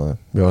það. Nei,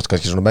 mér varst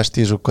kannski svona mest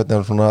í þessu hvernig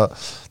hann svona,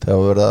 þegar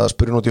við verðum að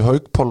spyrja út í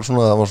Haukpál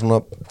svona, það var svona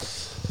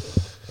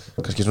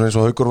kannski svona eins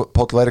og Haukur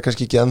Páll væri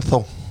kannski ekki ennþá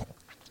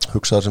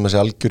hugsaður sem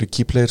þessi algjöri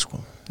keyplayer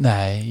sko.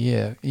 Nei,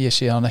 ég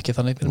sé hann ekki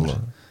þannig fyrir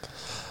mér.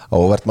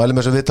 Og verðt mælum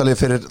þessu viðtalið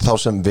fyrir þá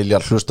sem vilja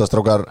hlusta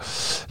strákar.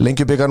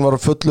 Lengjubikarn var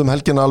fullum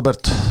helgina,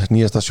 Albert,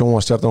 nýjasta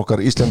sjónvarpsstjarnan okkar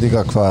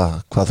Íslendinga,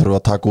 hvað þurfum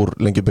að taka úr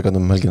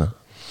Lengjubikarnum helgina?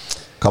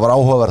 Hvað var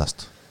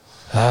áhugaverðast?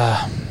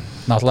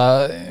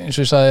 Náttúrulega, eins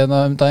og ég sagði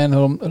daginn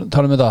þegar við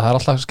talum þetta, það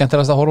er alltaf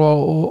skemmtilegast að horfa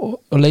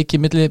og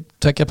leiki milli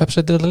tveggja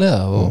Pepsi-deilda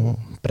liða og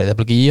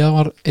Breiðablik IA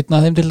var einn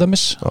af þeim til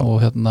dæmis og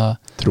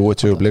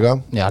 3-1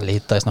 blika. Já,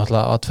 lítaðist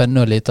náttúrulega á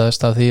tvennu,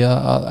 lítaðist af því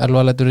að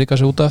Elva lætur ríka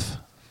sig út af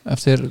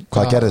eftir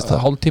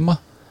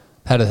hálftíma.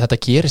 Þetta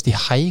gerist í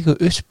hægu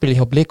uppspili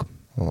hjá Blikum.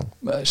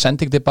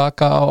 Sending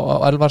tilbaka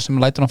á Elvar sem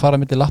lætur hann fara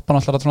milli lappan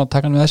og alltaf að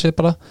taka hann með þessi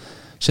bara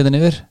setja hann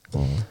yfir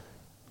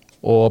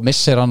og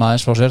missir hann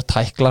aðeins frá sér,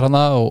 tæklar hann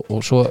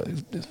og svo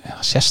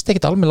sést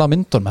ekkit almennilega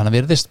myndun hann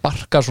virðist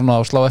sparka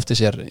svona og slá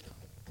eftir sér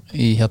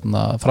í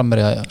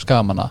frammerja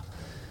skagamanna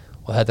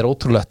og þetta er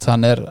ótrúlegt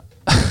hann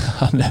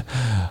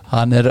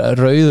er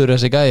rauður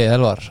þessi gæi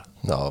Elvar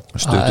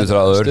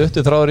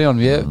stuttuþráður í hann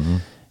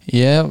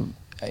ég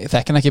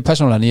þekki hann ekki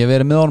persónulega en ég hef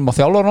verið með honum á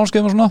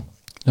þjálfarnámskeiðum og svona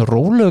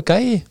rólegu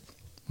gæi,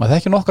 maður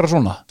þekki nokkra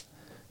svona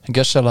en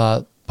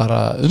gjössalega bara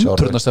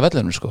umturnast af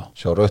vellinum sko.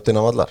 Sjá rautin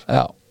af allar.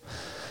 Já,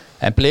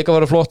 en Blika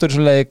var flottur í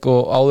þessu leik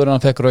og áður en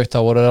hann fekk raut þá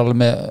voru alveg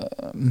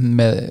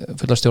með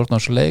fulla stjórn á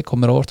þessu leik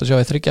og mér óvart að sjá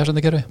í 3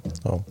 afsendakerfi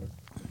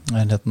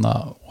en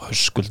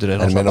Höskuldur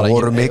er en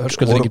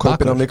voru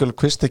kaupin á Mikael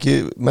Kvist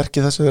ekki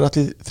merkið þess að þeir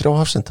allir 3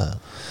 afsenda?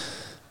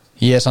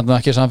 Ég er samt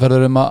ekki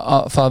samferður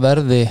að það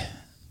verði.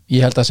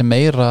 Ég held að það sé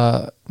meira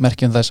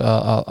merkjum þess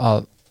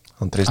að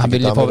hann treysti ekki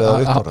Damir eða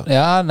Viktor.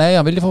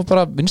 Hann vilji fá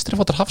bara vinstri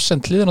fótar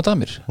hafsend hliðin á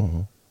Damir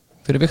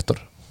fyrir Viktor.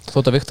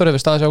 Þótt að Viktor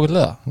hefur staðið sér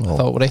ákveðlega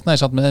þá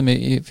reiknaði samt með þeim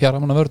í 4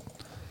 manna vörn.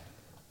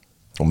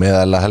 Og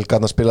meðal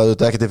Helgarna spilaði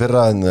þetta ekkert í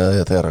fyrra en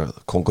þegar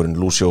kongurinn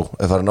Lúsjó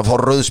er farin að fá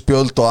rauð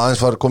spjöld og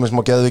aðeins var komið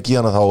smá geðvik í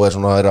hana þá er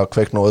svona að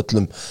kveikna á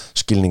öllum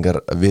skilningar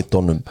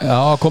vitónum.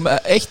 Já, kom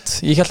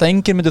eitt, ég held að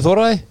enginn myndi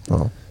þóraði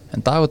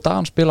en Dagur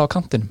Dan spila á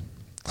kantinum.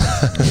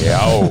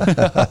 Já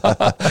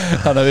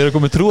þannig að við erum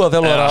komið trúa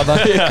þjálfara að það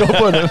er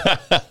góðbunum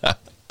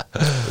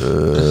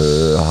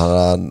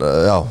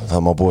já,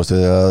 það má búast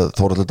við að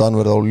Þórhallur Dan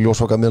verði á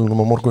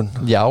ljósvakamiðlunum á morgun.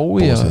 Já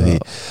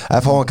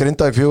F.H.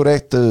 Grindavík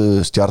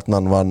 4-1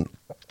 Stjarnan vann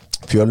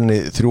Fjölni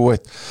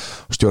 3-1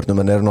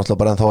 Stjörnumenn eru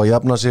náttúrulega bara ennþá að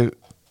jafna sig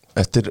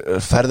eftir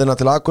ferðina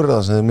til Akureyrar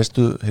þar sem þeir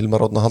mistu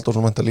Hilmar Árna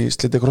Halldórsson í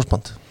slitið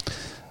krossband.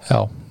 Já,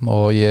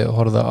 og ég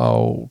horfði á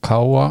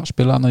Káa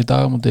spila hann í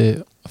dag á móti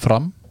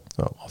Fram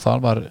og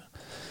það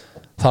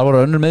voru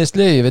önnur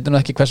meðsli, ég veit nú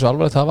ekki hversu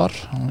alvarlegt það var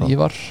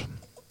Ívar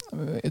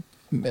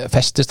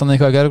festist hann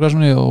eitthvað að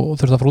gerðugræsunu og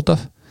þurfti að frúta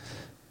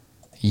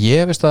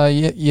ég veist að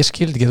ég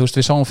skildi ekki, þú veist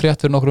við sáum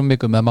frétt fyrir nokkrum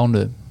vikum með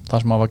mánuðum,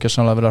 það sem hann var ekki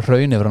sannlega að vera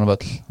hraun yfir hann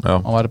völl,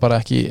 hann væri bara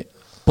ekki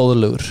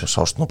bóðulegur. Það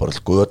sást nú bara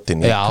all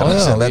götin Já,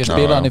 ég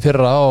spilaði hann í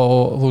fyrra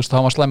og þú veist,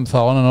 hann var slæm þá,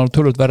 hann er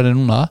tölvöld verðin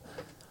núna.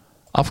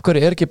 Af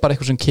hverju er ekki bara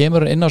eitthvað sem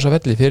kemur inn á þessa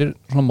velli fyrir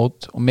svona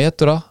mót og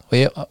metur það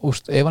og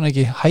ef hann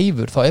ekki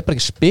hæfur, þá er bara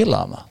ekki spilað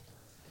hann.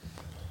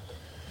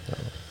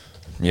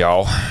 Já,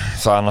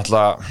 það er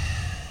náttúrulega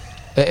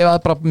Ef það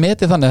er bara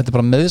metið þannig, þetta er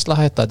bara meðisla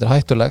hætta, þetta er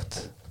hættulegt.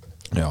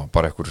 Já,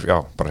 bara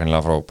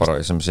hreinlega frá bara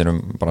sem sérum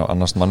bara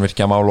annars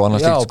mannvirkjamál og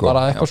annars slíkt sko.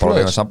 Bara eitthvað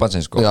svoleiðis.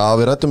 Sambandsins sko. Já,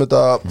 við ræddum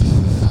þetta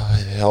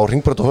á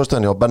Hringbraut og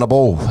föstudaginn hjá Benna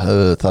Bó,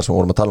 þar sem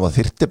vorum að tala um að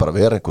þyrfti bara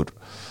vera einhver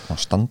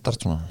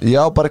standard svona.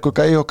 Já, bara einhver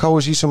gæi á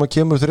KSÍ sem að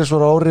kemur 3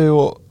 ári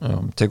og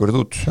tekur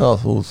þetta út. Já,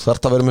 þú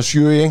þarft að vera með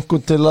 7 í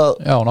einhvern til að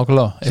Já,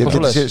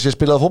 nákvæmlega. Sér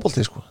spilaði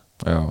fótbolti sko.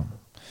 Já.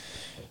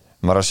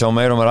 Maður er að sjá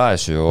meira og meira að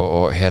þessu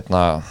og hérna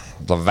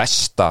það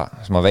versta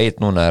sem maður veit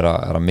núna er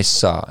að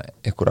missa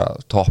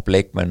einhverja topp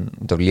leikmenn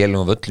út af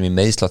lélugum völlum í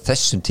meiðsla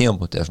þessum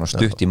tímamóti eða svona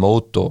stutt í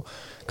mót og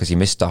kannski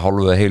mista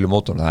hálfu eða heilu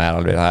mótun,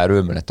 það er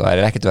umulett og það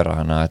er ekkert verra,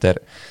 þannig að þetta er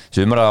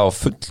þessi umræða á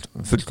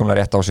fullkomlega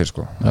rétt á sér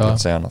sko, að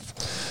segja annað.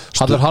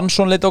 Hallur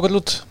Hansson leit okkur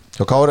út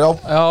Hjá Kári, já.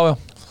 Já,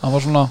 hann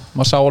var svona,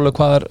 maður sá alveg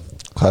hvað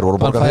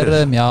voru borgað fyrir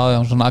þeim, já,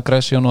 svona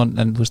aggressjón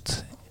en þú veist,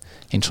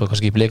 eins og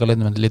kannski í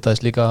bleikaleitnum en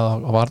litaðist líka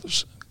að var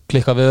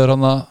klikka viður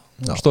hann að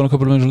stóra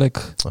köpulum eins og leik.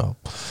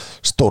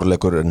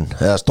 Stórleikurinn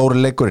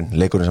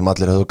sem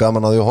allir höfðu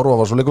gaman að því að horfa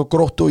var svo leikur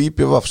Gróttu og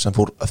IBVF sem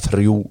fór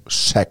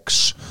 3-6.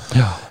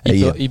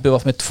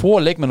 IBVF með 2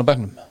 leikmenn á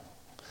bekknum.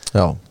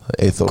 Já,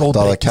 Eyþór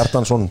Daða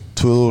Kjartansson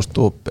 2000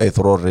 og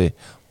Eyþór Orri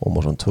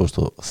Ómarsson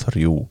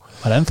 2003.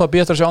 Það er ennþá að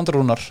býja eftir að sjá Andri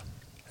Rúnar.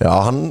 Já,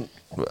 hann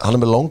er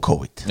með long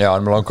covid. Já,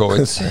 hann er með long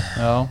covid.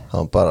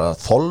 Hann bara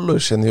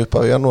þollaus í upp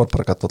af janúar,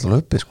 bara gæti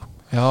allir uppi sko.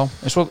 Já,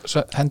 en svo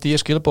hendi ég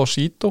skilabóð á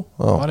Sító,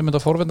 var ég myndi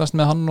að forvindast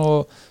með hann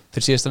og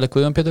fyrir síðastalega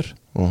Guðjón Pétur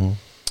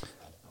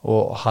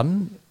og hann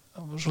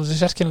svolítið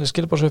sérkennilega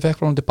skilabóð sem við fekk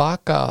frá hann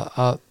tilbaka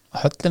að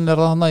höllin er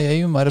það hann í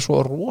Eyjum væri svo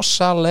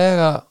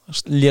rosalega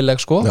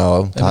léleg sko. Já,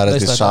 það er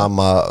eftir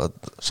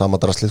sama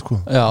drasli sko.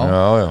 Já,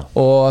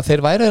 og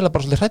þeir væri eiginlega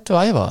bara svolítið hrætt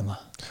við að æfa hann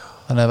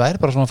þannig að það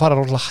væri bara svona að fara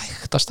rosalega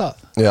hægt að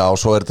stað. Já, og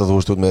svo er þetta þú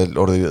veist út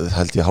með orðið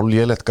held ég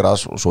hálflélegt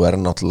gras og svo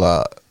er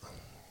náttúrulega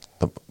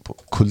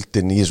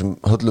kuldin í þessum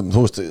höllum,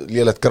 þú veist,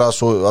 lélegt gras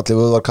og allir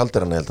vöðvar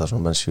kaldir en ég held að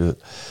svona menn séu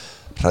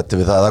hrætti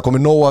við það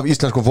komið nóg af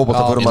íslenskum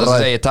fótbolta.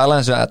 Ég talaði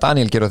eins og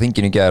Daniel gerði á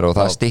þinginu í gær og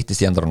það styttist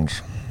í Andrónar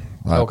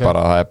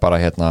það er bara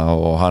hérna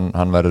og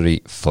hann verður í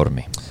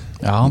formi.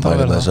 Já, hann þarf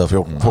að verða það.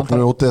 Fólk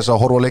er úti þess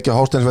að horfa að leikja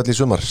Hásteinsvelli í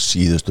sumar,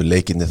 síðustu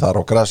leikinni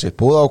þar á grasi,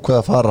 búið ákveða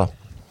að fara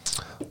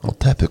og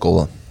teppið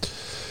góða.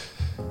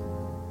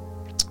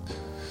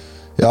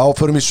 Já,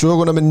 förum í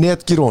söguna með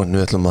Netgyron,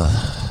 við ætlum að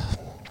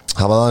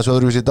hafa það eins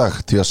öðruvís í dag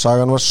því að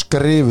sagan var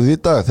skrifuð í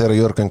dag þegar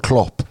Jörgen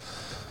Klopp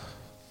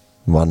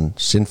vann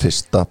sinn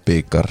fyrsta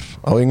bikar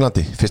á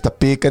Englandi, fyrsta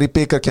bikar í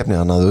bikarkeppni,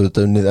 hann hafði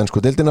auðvitað unnið ensku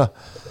deildina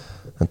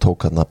en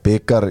tók hann að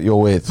bikar.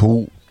 Jói, þú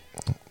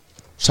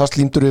sast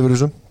límdur yfir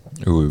þessu.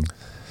 Jú.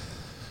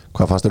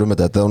 Hvað fannst þér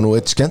þetta? Þetta var nú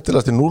eitt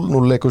skemmtilegasti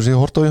 0-0 leikur sem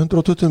ég horfði á í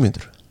 120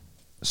 mínútur.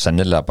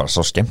 Sennilega bara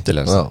svo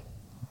skemmtilegast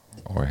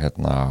og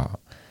hérna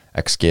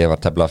XG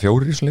var tefnilega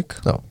 4 í þessu leik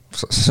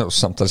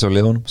samtals á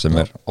liðunum sem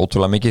er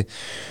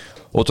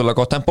ótrúlega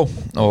gott tempo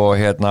og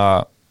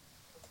hérna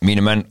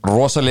mínu menn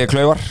rosalega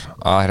klaufar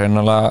að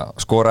hreinlega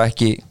skora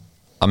ekki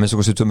að minnst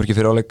okkur 2 mörki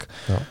fyrir áleik.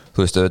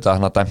 Þú veist auðvitað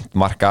hann að dæmt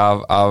marka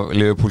af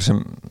Liverpool sem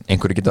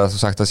einhverju geta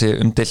sagt að sé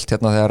umdilt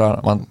hérna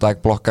þegar Van Dijk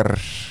blokkar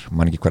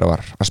man ekki hver að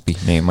var, Aspi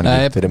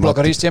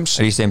blokkar Rhys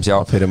James já,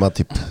 fyrir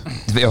Matip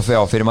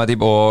fyrir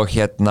Matip og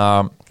hérna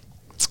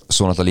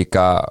svo náttúrulega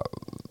líka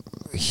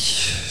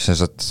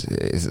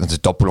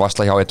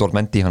doppelvarsla hjá Edvard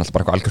Mendy, hann er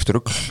bara eitthvað algjörstu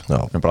rugl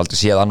hann er bara aldrei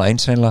séð annað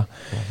eins reynilega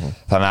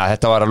þannig að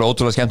þetta var alveg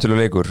ótrúlega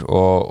skemmtilega leikur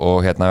og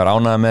hérna ég var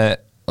ánægð með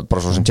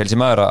bara svo sem Chelsea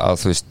maður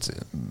að þú veist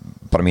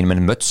bara mínum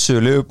menn mötsu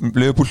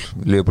Liverpool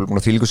búin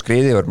að þvílíku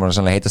skriði og er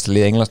sannlega heitast að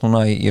liða Englands núna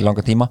í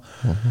langa tíma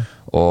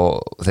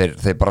og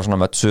þeir bara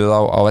svona mötsuð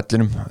á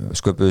vellinum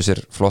sköpuðu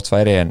sér flott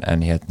færi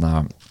en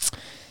hérna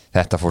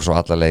þetta fór svo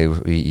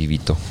hallarlega í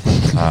vító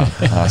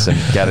það sem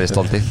gerðist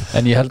stoltið.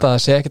 En ég held að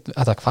það sé ekkert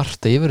að það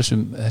kvarta yfir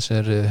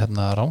þessir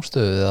hérna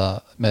rángstöðu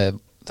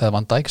þegar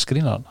Van Dijk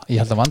skrýnar hann.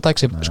 Ég held að Van Dijk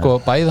sem sko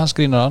bæði hann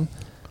skrýnar hann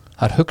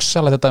það er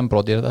hugsalega þetta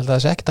dæmbrot, ég held að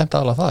það sé ekki dæmt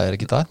aðalega það, er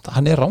ekki dæmt,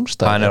 hann er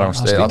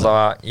rángstæður.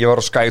 Allavega, ég var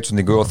á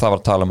Sky-útsendingu og það var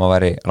að tala að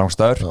væri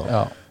rángstæður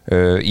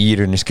í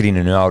rauninni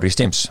skríninu á Rhys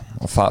James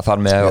og þar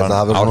með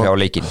áhrif á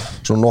leikinn.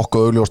 Svo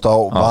nokkuð augljóst á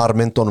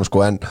varmyndunum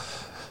sko en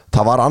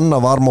það var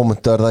annað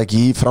varmoment er það ekki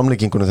í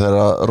framleikingunni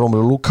þegar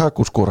Romelu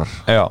Lukaku skorar.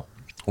 Já.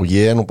 Og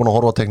ég er nú búin að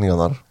horfa á tekníkan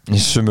þar.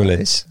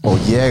 Sumuleiðis. Og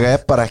ég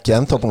er bara ekki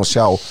ennþá búin að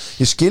sjá.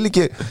 Ég skil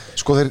ekki,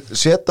 sko þeir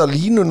setja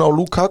línuna á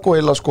Lukaku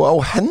eiginlega sko á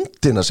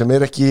hendina sem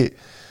er ekki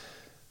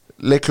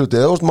leikluti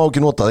eða má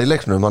ekki nota það í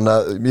leiknum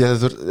þannig að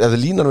ef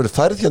línan verið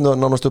færð hérna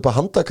nánast upp að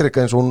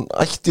handakrika eins og hún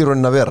ætti í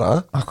raunin að vera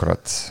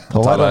Akkurat, Þá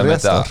var hann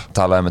rétt þar.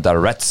 talaði þetta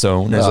red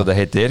zone eins og þetta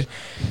heitir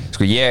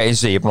sko ég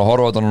er búin að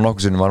horfa á þetta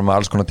nokkuð sinnum var með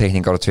alls konar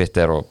teikningar á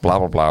Twitter og bla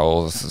bla bla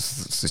og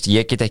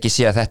ég get ekki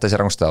séð að þetta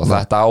sé rangstæð og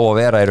þetta á að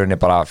vera í rauninni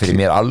bara fyrir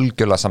mér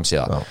algjörlega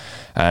samsíða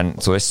en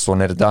þú veist,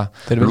 svona þetta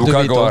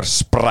Lukaku var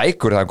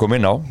sprækur þegar hann kom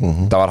inn á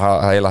það var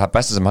eiginlega það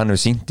besta sem hann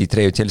hefur sýnt í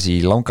treyju Chelsea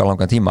í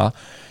langan tíma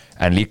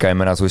en líka, ég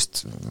meina, þú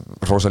veist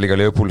Rosa líka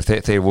Liverpool,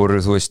 þeir voru,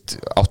 þú veist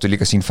áttu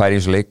líka sín færi í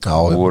þessu leik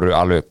og voru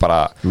alveg bara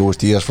Luis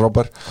Díaz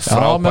frábær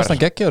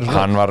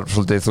hann var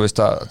svolítið, þú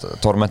veist að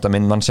tormenta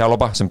minn mann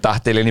Sjálóba sem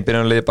datt inn í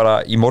byrjunarliði bara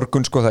í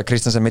morgun sko, þegar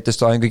Kristensen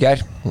mittist á einhver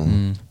gær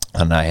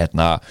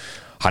þannig að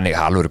hann er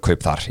alveg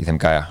kaup þar í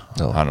þeim gæja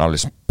hann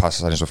alveg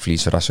passa þar eins og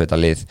flýsur að sveita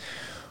lið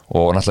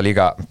og náttúrulega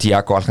líka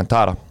Thiago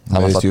Alcantara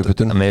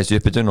meðist í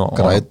uppbytun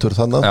grætur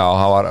þannig já,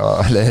 hann var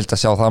leiðilt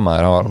að sjá það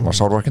maður hann var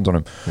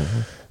sárvorkindunum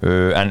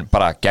en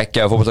bara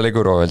geggjaði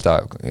fótboltaleikur og held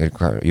að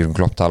Jürgen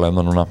Klopp talaði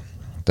það núna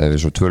það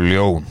hefur svo 2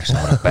 ljón sem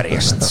var að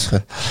berjast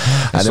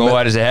en svo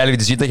er þessi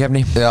helviti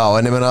svítakefni já,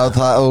 en ég meina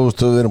að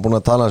við erum búin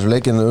að tala þessu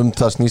leikin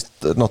það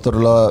snýst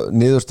náttúrulega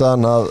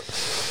niðurstaðan að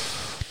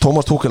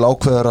Thomas Tuchel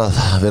ákveður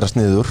að vera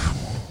sniður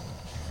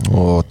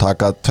og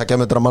taka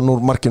 2 metra mann úr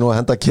markinu og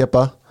henda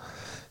Kepa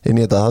inn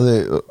í þetta hafði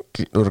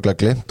örgulega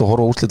glimt og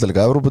horfa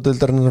úrslitalega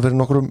Evrópudeildarinnar fyrir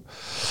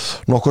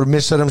nokkrum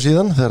misserum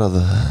síðan þegar að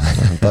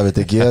David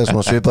ekki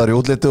svona svipaður í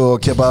útlitu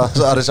og Kepa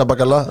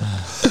Arrizabalaga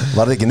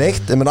var það ekki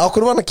neitt, en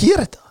ákveður var hann að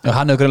gera þetta? Já,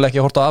 hann hefur greinlega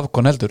ekki hort á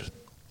afkon heldur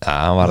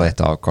hann var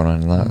þetta ákon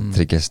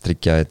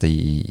tryggja þetta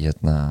í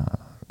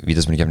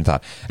vítaspyrnukefni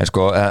þar en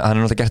sko, hann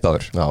er náttúrulega gert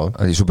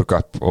áður í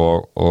Supercup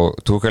og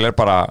Tuchel er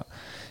bara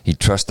he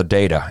trusts the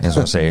data, eins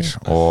og hann segir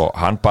og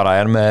hann bara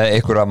er með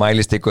einhverja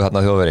mælistikku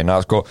þarna þjóðverðin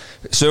að sko,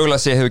 sögulega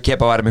sé hefur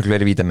Kepa væri miklu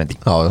fleiri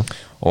vítamending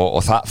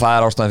og það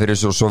er ástæðan fyrir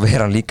þessu og svo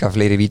vera hann líka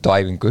fleiri vít á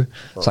æfingu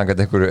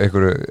samkvæmt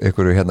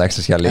einhverju hérna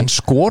ekstra skjali en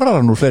skorar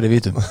hann úr fleiri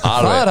vítum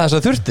það er þess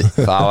að þurfti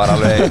það var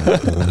alveg,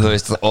 þú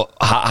veist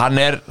og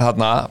hann er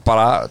þarna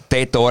bara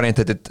data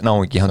oriented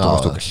náungi, hann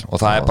Thomas Tuchel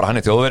og það er bara,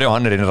 hann er þjóðverði og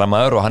hann er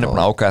innrammaður og hann er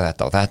búin að ákveða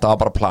þetta og þetta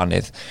var bara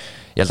planið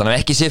ég held að hann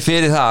ekki sé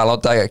fyrir það að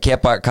láta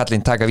Kepa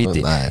kallinn taka víti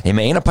ég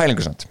með eina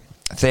pælingu samt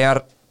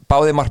þegar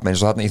báði markmenn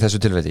eins og þarna í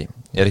þessu tilfelli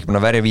ekki búin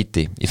að verja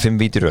víti í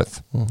 5 víti röð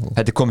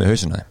þetta er komið í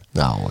hausinu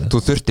þeim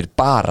þú þurftir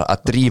bara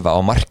að drífa á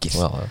markið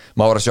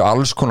má vera að sjá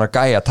alls konar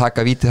gæja að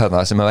taka víti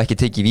þarna sem hefur ekki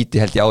tekið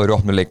víti held ég áður í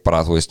opnuleik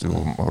bara þú veist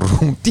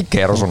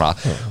rúndíker og svona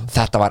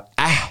þetta var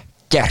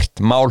ekkert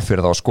mál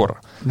fyrir það að skora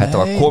þetta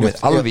var komið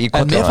alveg í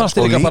kontra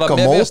og líka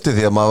móti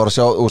því að maður var að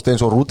sjá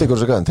eins og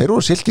Rúdíkur þeir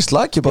voru silki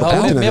slaki bara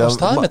mér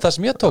varst það með það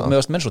sem ég tók mér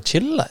varst menn svo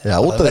chilla já,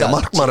 út af því að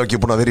markmaður ekki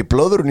búin að vera í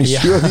blöðurinn í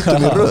 7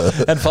 vítum í röð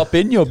en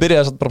Fabinho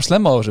byrjaði bara að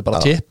slemma á þessu bara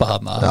að tippa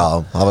hann já,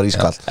 það var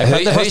ískalt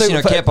hausinn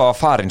að Kepa var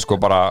farin sko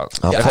bara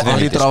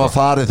hann lítur af að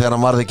farin þegar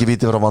hann varði ekki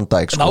víti frá Van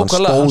Dijk sko, hann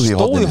stóð í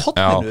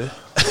hotninu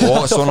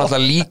og svo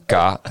náttúrulega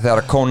líka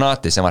þegar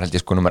Konati sem var held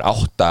ég sko nummer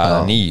 8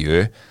 eða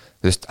 9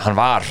 þú veist, hann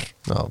var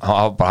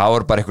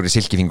bara einhverju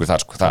silkifingur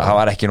þar sko, það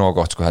var ekki nógu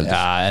gott sko heldur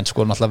já, en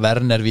sko náttúrulega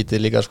Werner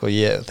vítið líka sko,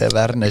 þegar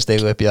Werner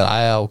stegu upp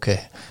ég ok,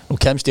 nú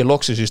kemst ég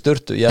loksis í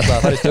sturtu ég ætla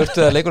að fara í sturtu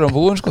þegar leikur hann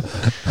búin sko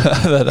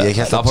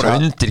það fór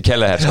undir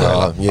Kelleher sko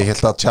ég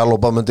held að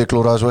Tjálóba myndi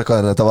klúra þessu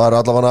eitthvað en þetta var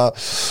allavega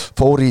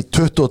fór í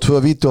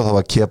 22 víti og það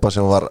var Kepa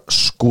sem var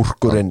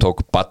skurkurinn hann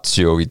tók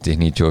Batsjó víti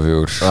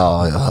 94 já,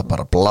 það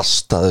bara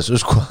blastaði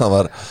þessu sko það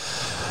var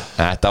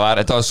Þetta var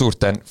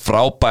súrt en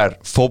frábær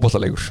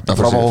fótboltaleikur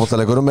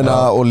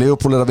og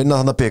Liverpool er að vinna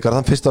þannig bikar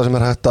þann fyrsta sem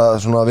er hægt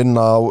að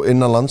vinna á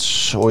innanlands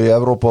og í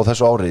Evrópu á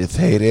þessu ári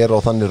þeir eru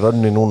á þannig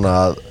rönni núna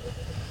að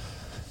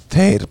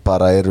þeir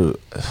bara eru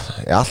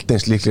allt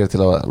eins líklega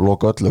til að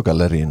loka öllu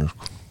galleríinu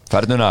sko.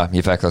 Fernuna,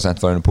 ég fekk það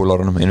sent varinu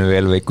púlárunum innu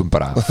vel veikum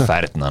bara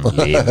Fernan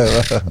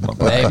lifir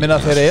Nei, ég minna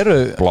þeir eru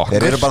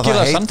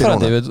virkilega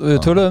samfærandi við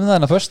töluðum það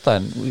þennan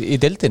föstudaginn í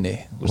deildinni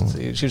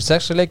í síðust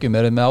 6 leikjum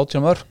eru með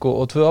 18 mörk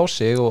og 2 á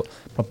sig og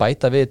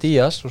bæta við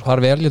Díaz og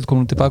Harfi Elliot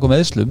komum tilbaka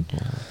með meðslum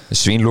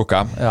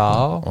Svínlúka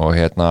og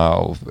hérna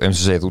eins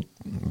og segið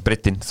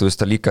Brittin, þú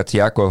veist að líka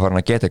Thiago er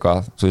farin að geta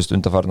eitthvað þú veist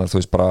undanfarnar,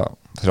 þú veist bara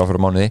 3-4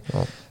 mánuði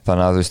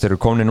þannig að þú veist þeir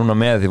eru komin núna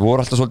með þið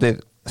voru alltaf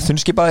svolítið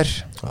þunnskipaðir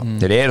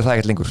þeir eru það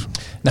ekkert lengur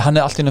Nei, hann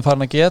er alltaf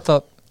farin að geta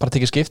bara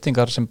tekið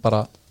skiptingar sem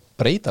bara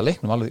breyta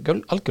leiknum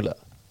algjörlega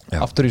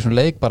aftur í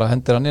svona leik bara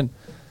hendir hann inn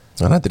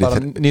bara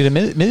nýri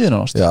miðjuna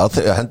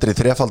hendur í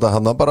þrefalda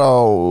hann bara á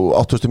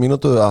 80.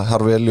 mínútu að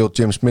Harvey Elliot,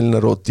 James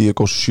Milner og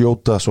Diego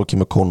Jota svo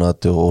kemur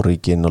Konati og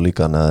Origi inn og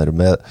líka hann er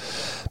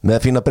með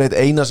fína breyt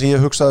eina sem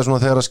ég hugsaði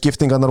svona þegar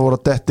skiptingarnar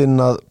voru að dett inn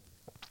að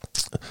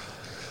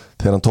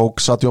þegar hann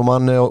tók Sadio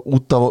Mane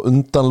út af og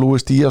undan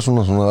Luis Díaz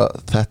svona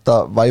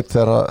þetta væp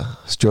þegar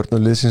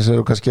stjörnuliðsins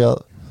eru kannski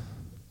að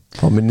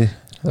fá minni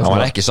hann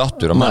var ekki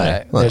sáttur á Mane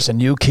there's a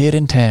new kid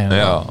in town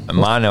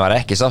Mane var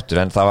ekki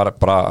sáttur en það var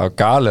bara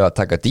galið að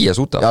taka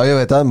Díaz út af já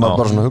ég veit að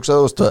maður bara svona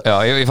hugsaði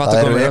það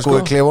er eitthvað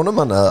í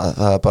klefunum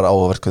það er bara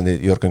áhverð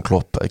hvernig Jörgen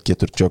Klopp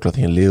getur jöklað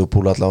því en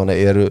Liverpool allavega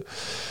eru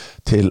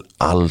til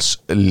alls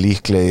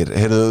líklegir.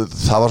 Heyrðu,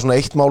 það var svona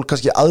eitt mál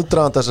kannski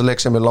aðdragandi þessa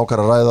leik sem ég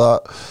langar að ræða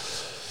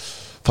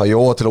fá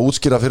Jóa til að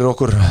útskýra fyrir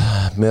okkur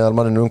meðal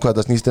manninu hvað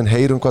þetta snýst en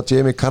heyrum hvað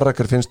Jamie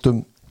Carragher finnst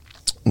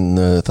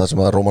það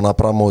sem að Roman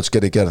Abramovich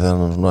gerði þegar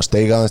hann svona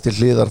steig aðeins til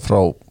hliðar frá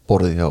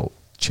borðið hjá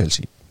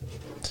Chelsea.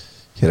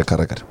 Hér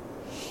Carragher.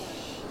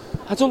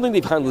 I don't think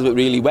they've handled it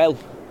really well.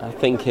 I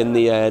think in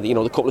the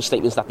the couple of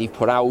statements that they've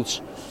put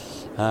out,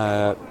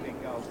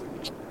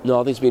 no,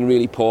 I think it's been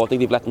really poor. I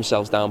think they've let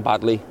themselves down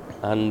badly,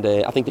 and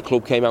I think the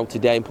club came out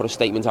today and put a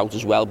statement out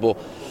as well. But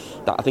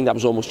I think that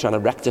was almost trying to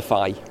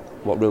rectify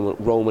what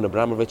Roman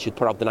Abramovich had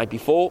put out the night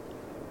before,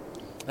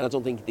 and I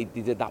don't think they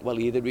did that well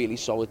either, really.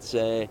 So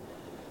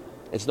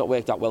it's not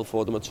worked out well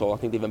for them at all. I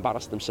think they've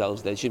embarrassed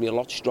themselves. They should be a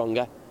lot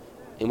stronger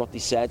in what they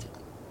said,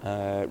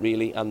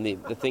 really. And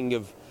the thing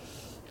of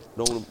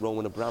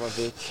Roman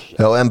Abramovich.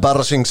 Já,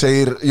 embarrassing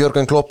segir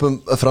Jörgen Klopp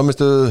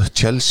framistuðu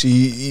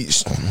Chelsea í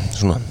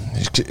svona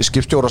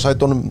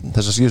skipstjórasætunum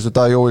þessa síðustu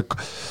dag. Jói,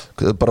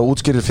 bara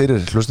útskýrir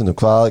fyrir hlustendum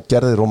hvað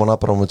gerði Roman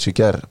Abramovich í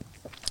gær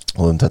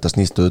og þetta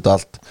snýstu þetta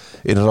allt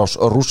innrás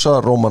Rússa,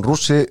 Roman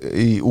Rússi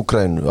í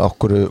Úkraínu.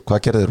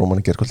 Hvað gerði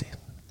Roman í gærkvöldi?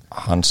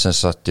 Hann sem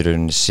sagt í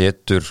rauninni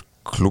setur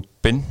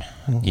klubbin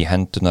í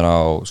hendunar á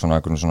svona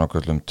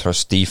kvöldum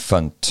trustee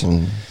fund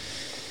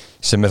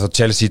sem þá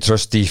Chelsea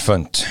Trustee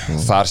Fund.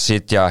 Þar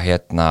sitja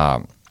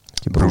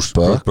Bruce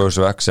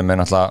Buck sem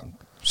náttúrulega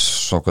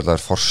svo kallar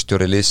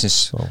forstjóri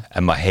liðsins,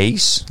 Emma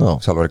Hayes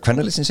sjálfur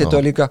kvennaliðsins sitja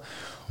líka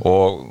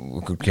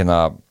og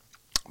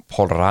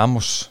Paul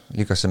Ramos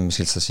líka sem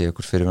skilst að sé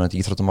ykkur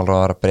fyrirverandi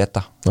íþróttamálráðara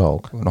Breta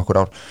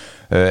nokkur ár,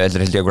 held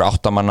ég ykkur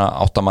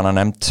áttamanna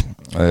nefnd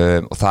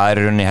og það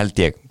í rauninni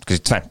held ég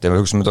tvennt, ef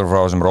við hugsaum þetta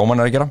frá sem Róman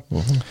að gera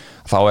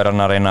þá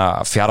hann að reyna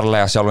að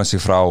fjarlæga sjálfan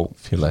sig frá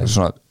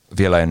svona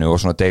félaginu og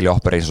svona daily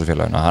operations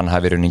félaginu, hann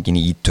hafi rauninni engin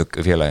í ítök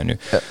félaginu.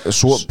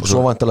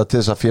 Svo vantilega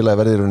til þess að félagi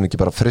verði rauninni ekki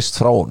bara frist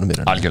frá honum.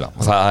 Algjörlega,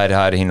 og það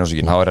er hinn og svo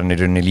ekki, þá hann í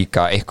rauninni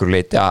líka einhver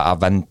leiti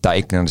að venda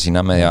eignina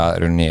sína með að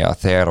rauninni að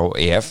þegar og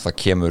ef það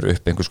kemur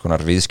upp einhvers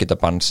konar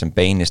viðskiptabann sem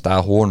beinist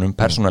að honum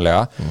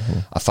persónulega,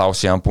 að þá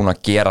sé hann búin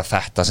að gera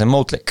þetta sem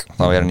mótleik,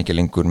 þá hann ekki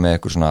lengur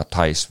með einhver svona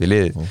tæs við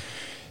liðið.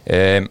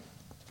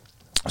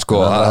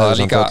 Sko, það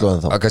líka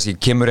kannski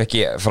kemur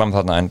ekki fram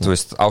þarna en þú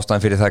veist,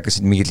 ástæðan fyrir það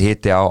kannski mikill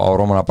hiti á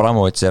Roman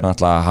Abramovich er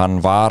náttúrulega að hann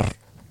var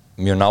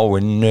mjög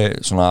náinn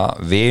svona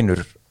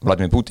vinur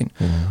Vladimir Putin,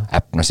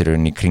 efna sér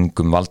í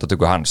kringum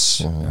valdatöku hans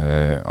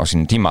á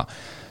sínum tíma,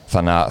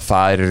 þannig að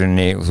það í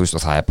rauninni, þú veist,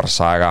 og það bara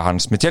saga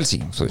hans með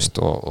Chelsea, þú veist,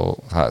 og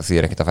það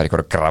þýðir ekkert að fara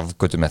einhverja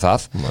grafgötu með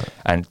það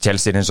en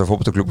Chelsea eins og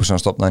fótboltaklúbbur sem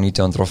stofnaði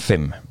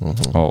 1905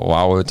 og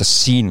á auðvitað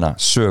sína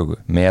sögu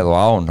með og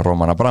án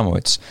Roman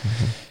Abramovich.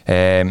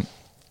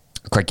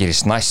 Hvað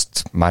gerist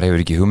næst? Maður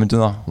hefur ekki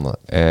hugmyndum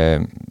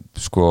það.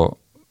 Sko,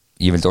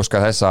 ég vildi óska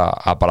þess að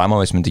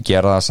Abramovich myndi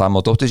gera það sama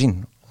á dóttur sín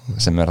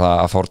sem það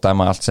að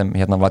fordæma allt sem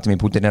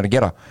Vladimir Putin að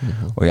gera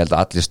og ég held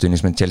að allir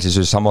stuðningsmenn Chelsea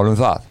séu sammála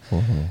það.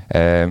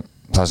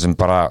 Það sem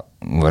bara,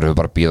 nú verðum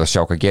við bara að bíða að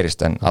sjá hvað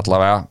gerist en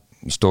allavega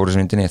í stóru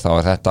myndinni þá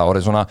er þetta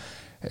orðið svona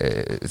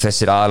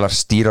þessir aðalar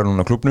stýra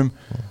núna klúbbnum,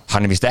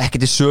 hann er víst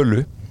ekki til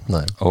sölu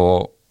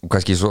og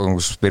kannski svo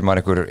spyr maður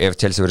einhver ef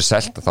Chelsea verið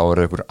selt þá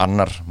er einhver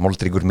annar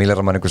moldríkur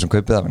milljarðarmann einhver sem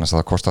kaupið það,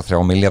 það kostar 3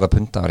 milljarðar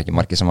pund, það var ekki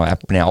margir sem hafa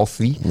efni á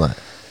því.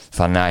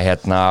 Þannig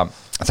að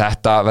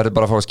þetta verður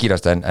bara að fá að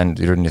skýrast en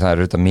í rauninni það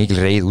er auðvitað mikil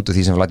reið út af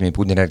því sem Vladimir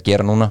Putin að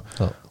gera núna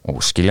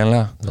og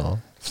skiljanlega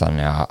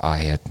þannig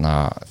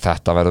að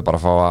þetta verður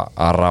bara að fá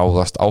að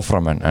ráðast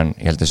áfram en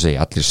ég held að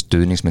segja allir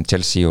stuðningsmenn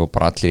Chelsea og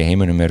bara allir í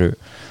heiminum eru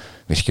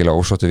virkilega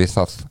ósáttu við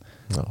það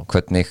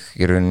hvernig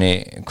í rauninni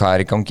hvað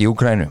er í gangi í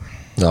Úkraínu.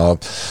 Já,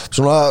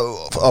 svona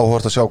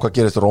áhört að sjá hvað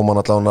gerist Róman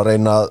allavega að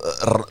reyna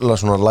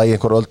að lægja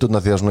einhver öldurna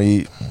því að svona í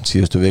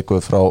síðustu viku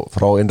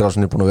frá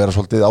innrásinni búin að vera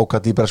svolítið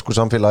ákvæmt í bresku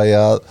samfélagi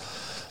að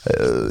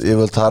ég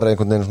vil þar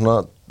einhvern veginn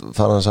svona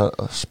fara hans að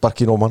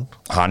sparki Róman.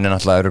 Hann er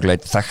náttúrulega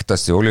örugglega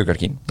þekktasti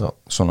olíugarkinn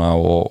svona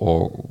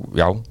og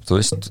já, þú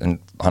veist en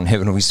hann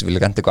hefur nú víst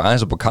vilja genda eitthvað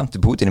aðeins upp á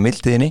kanti Putin í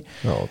mildtíðinni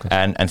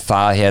en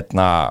það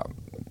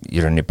í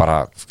rauninni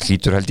bara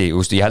hlýtur held ég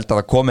held að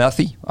það komi að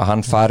því að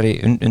hann fari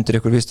undir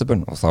ykkur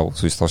viðstöpun og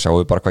þá sjáum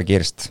við bara hvað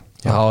gerist.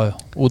 Já,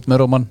 út með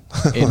Róman,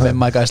 inn með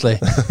Mike Ashley.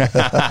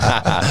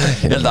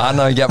 Ég held að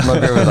hann hafi ekki efna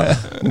að köpa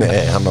það.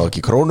 Nei, hann hafi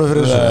ekki krónu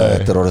fyrir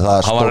þessu.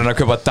 Hann var að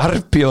köpa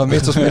Darby og það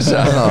mitt og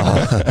smyrsa.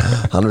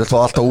 Hann vil fá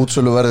alltaf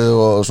útsöluverðið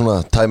og svona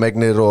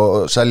tæmeignir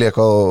og selja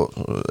eitthvað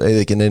og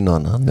eigði ekki neina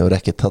hann hefur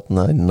ekki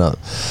þarna inn að.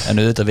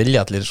 En auðvitað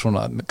vilja allir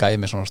svona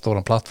gæði með svona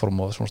stóran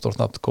plattform og svona stórt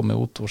nafn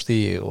komið út úr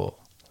stígi og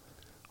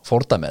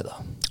fórta með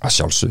það. Að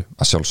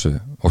sjálfsögðu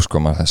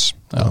óskomar þess.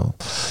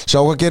 Sjá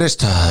hvað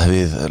gerist,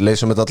 við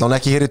leysum þetta allan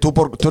ekki hér í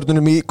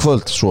Túborg-turnunum í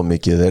kvöld svo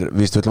mikið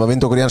víst við ætlum að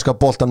vinda okkur í enska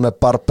boltan með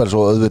Barbers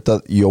og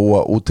auðvitað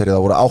Jóa útherið,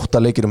 það voru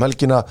 8 leikir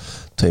helgina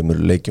 2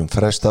 leikjum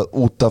frestað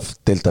út af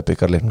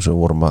deildabikarleiknum sem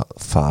við vorum að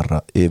fara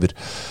yfir.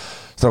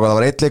 Strákar, það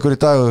var 1 leikur í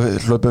dag,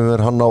 hlaupum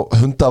við hann á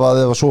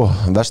hundavaði eða svo,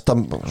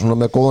 Vestam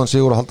svona með góðan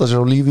sigur að halda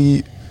sér á lífi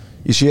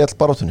í CL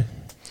barátunni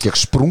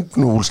gegn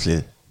sprungnu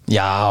úlsliði.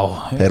 Já,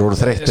 Þeir voru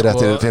þreyttir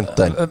eftir 5.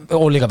 daginn.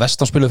 Og líka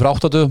Vestan spiluðu fyrir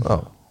 8 dögum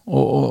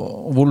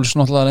og Wolves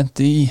náttúrulega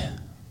lendi í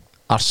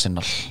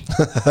Arsenal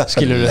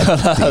skilur við,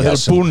 það er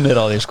búnir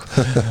á því sko.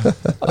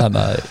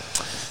 Þannig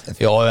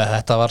að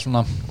þetta var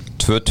svona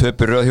 2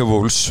 töpur röð hjá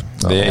Wolves.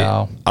 Við,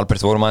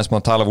 Albert, vorum aðeins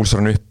með að tala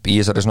Wolvesarinn upp í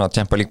þessari svona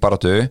Champions League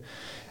baráttu,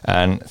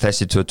 en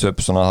þessi 2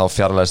 töp svona þá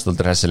fjarlæðist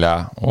aldrei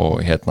hessilega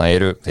og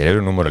þeir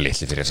eru númur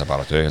litli fyrir þessa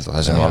baráttu.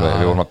 Þess vegna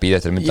við vorum að bíða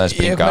eftir myndaðin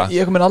springa.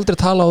 Ég kom aldrei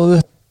tala á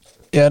þau.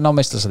 Ég ná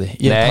meistlast því.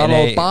 Ég tala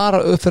á bara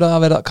upp fyrir að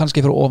vera kannski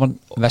fyrir ofan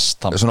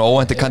Vestam. Svona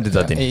óvændi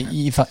kandidatinn.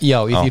 Í því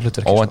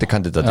hlutverki. Óvændi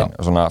kandidatinn,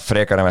 svona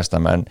frekar en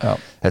Vestam, en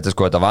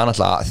þetta var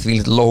náttúrulega því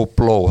low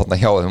blow hérna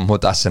hjá þeim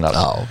mot Arsenal.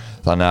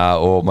 Þannig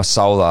að, og maður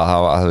sá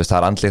það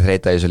er andlið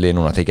þreita í þessu lið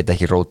núna, þeir geta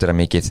ekki rótira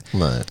mikið.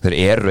 Þeir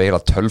eru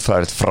eiginlega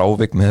tölfræðilegt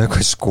frávik með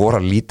eitthvað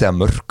skora lítið af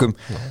mörkum.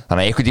 Þannig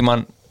að einhvern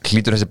tímann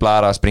hlýtur þessi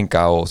blaðra að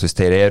springa og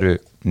þeir eru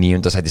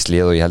 9. sæti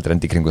slið og ég heldur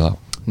endi kringu það.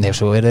 Nei,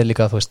 svo er þeir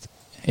líka,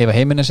 ef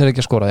Heiminnes er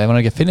ekki að skora, ef hann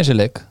er ekki að finna sér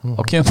leik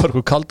þá kemur bara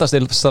okkur kaldast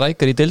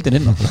strækjar í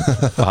deildin innan sem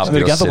er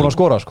ekki enda búin að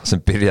skora sko.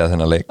 Sem byrjaði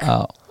þennan leik.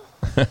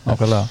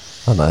 Nákvæmlega.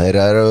 Þannig að þeir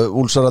eru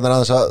úlsararnir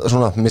aðeins að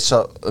svona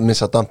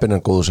missa dampinn,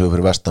 en góðu sigur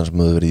fyrir Vestan sem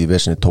hefur verið í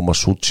vesinni.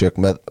 Thomas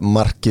Suchek með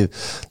markið,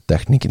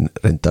 dekningin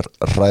reyndar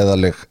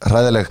hræðileg.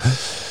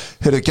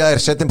 Heyrðu, gær,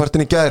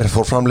 setjumpartin í gær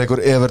fór framleikur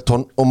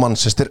Everton og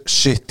Manchester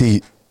City.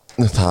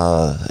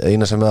 Það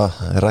eina sem við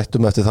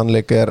rættum eftir þann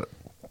leik er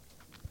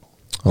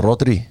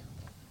Rodri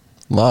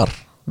var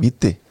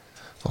víti,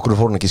 okkur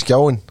fór hann ekki í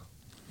skjáin.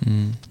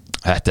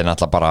 Þetta er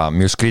náttúrulega bara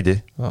mjög skrítið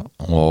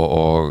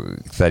og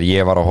þegar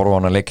ég var að horfa á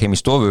hann að leik heim í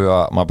stofu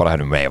að maður bara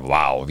herrum,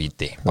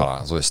 víti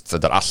bara,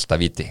 þetta er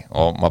alltaf víti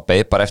og maður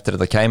beið bara eftir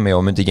þetta kæmi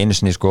og myndi ekki einu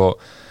sinni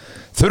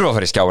þurfa að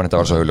fara í skjáin, þetta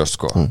var svo augljóst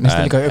Mér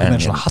finnst líka auðvitað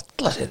með svona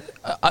halla sér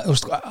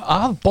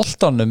að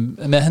boltanum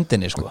með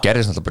hendinni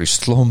gerðist náttúrulega bara í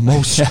slow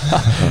motion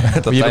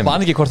og ég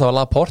man ekki hvort það var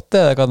Laporte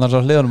eða eitthvað þannig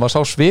að hliðunum var sá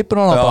svipur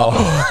á hann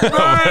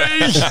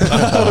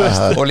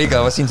og líka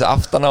það var síns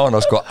aftan á hann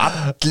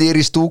allir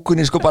í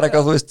stúkunni bara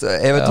eitthvað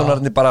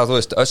Evertonarnir bara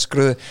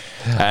öskruðu,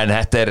 en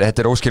þetta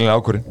er óskilinlega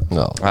ákvörðun,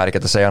 það er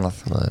ekki að segja annað.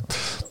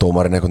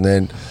 Dómarinn einhvern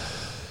veginn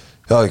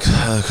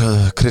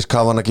Chris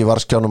Kavanagh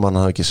var skjánum, hann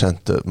hafði ekki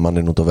sendt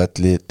mannin út á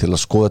velli til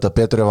að skoða þetta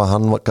betur ef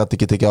hann gæti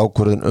ekki tekið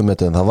ákvörðun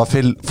þetta, en það var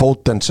Phil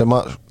Foden sem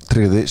að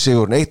tryggði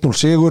sigurinn, 1-0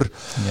 sigur.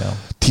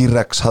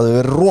 T-Rex hafði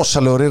verið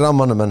rosalegur í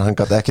rammanum en hann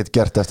gæti ekkert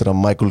gert eftir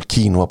að Michael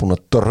Keane var búin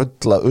að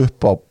drölla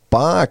upp á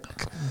bak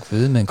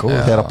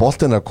þegar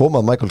boltinn er að koma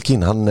að Michael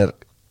Keane,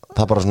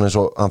 það bara svona eins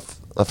og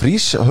að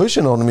frýs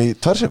hausinn á honum í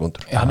 2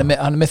 sekúndur. Hann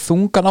er með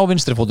þungan á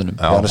vinstri fótunum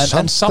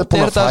en samt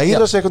búin að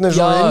færa sig eins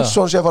og hann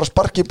sé að fara að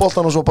sparki í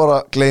boltan og svo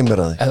bara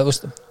gleymir það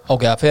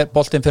því.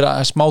 Boltinn fyrir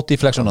að smáti í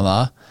flexuna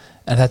það,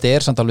 en þetta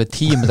er samt alveg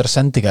 10 metra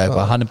sendinga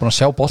eitthvað, hann er búin að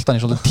sjá boltan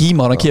í svolítið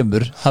tíma á hann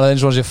kemur, hann er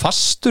eins og hann sé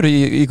fastur í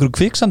ykkur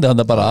kviksandi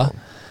hann bara,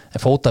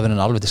 en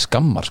fótavinnin alveg til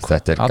skammar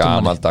Þetta er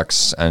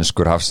gamaldags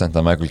enskur hafsenda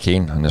Michael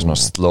Keane, hann er svona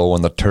slow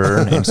on the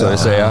turn eins og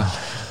við segja,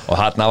 og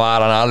hann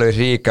var hann alveg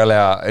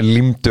ríkalega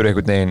limtur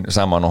einhvern veginn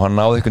saman og hann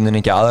náði einhvern veginn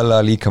ekki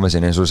aðalega líka með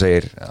sinni eins og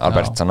segir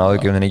Albert, hann náði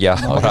einhvern veginn ekki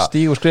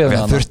að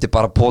við þurfti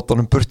bara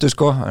pótunum burtu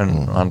en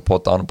hann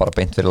póta hann bara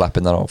beint fyrir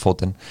lappinnar á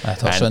fótinn.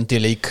 Þetta var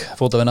söndi lík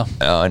fótavinna.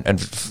 En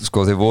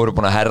þeir voru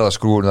búin að herða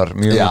skrúðunar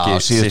mjög mikið.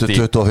 Síðustu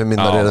 25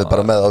 minnar eru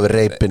bara með á við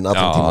reipinn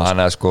allan tíma.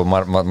 Þannig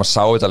að maður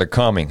sá þetta alveg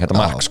coming, þetta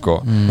mark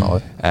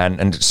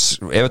en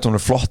Everton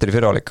er flottir í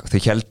fyriráleik,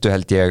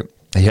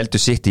 þeir heldu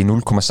sitt í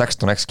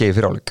 0,16 XG í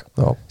fyriráleik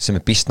sem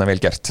er býsna vel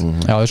gert.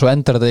 Já, og svo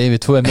endar þetta yfir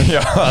 2 mil.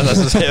 Já, þannig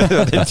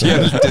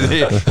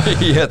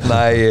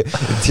að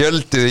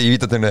tjölduði í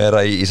vítatunni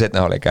þeirra í seinni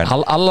hálfleik.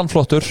 Allan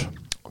flottur.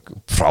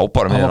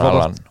 Frábæra með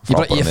Allan.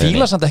 Ég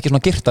fíla samt ekki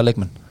svona girta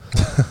leikmenn.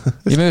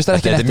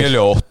 Þetta er mjög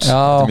ljótt,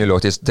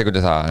 ég tek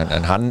undir það,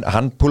 en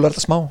hann púlar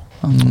þetta smá.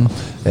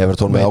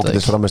 Everton með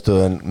ágætis framistuð,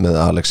 en með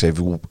Alex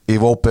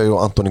Iwobi og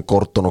Anthony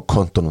Gordon og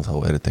Kontonum þá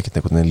er þetta ekkert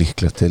einhvern veginn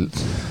líklegt til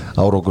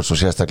árangurs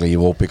og sérstaklega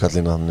Iwobi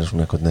kallina, hann er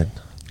svona einhvern veginn.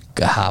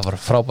 Það var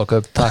frábær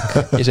kaup, takk,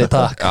 ég segi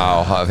takk. Já,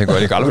 það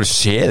fengur líka alveg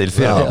seðil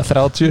fyrir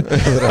 30.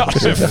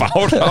 Það er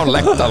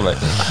fáránlegt alveg.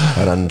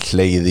 Það er hann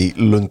hlegið í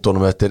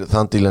Lundunum eftir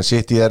Thandílan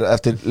City er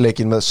eftir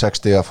leikinn með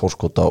 60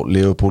 fórskot á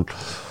Liverpool.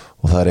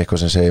 Og það er eitthvað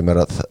sem segir mér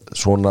að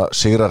svona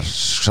sigrar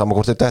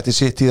samankort þetta í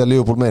City eða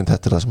Liverpool megin,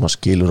 þetta er það sem maður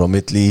skilur á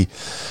milli í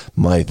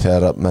mæ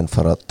þegar menn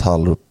fara að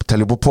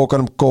telja upp úr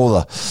pókanum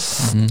góða.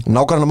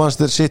 Nákvæmlega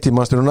Manchester City,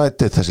 Manchester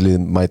United, þessi lið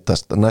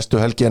mætast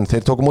næstu helgi, en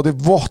þeir tóku móti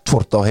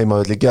Watford á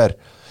heimavelli í gær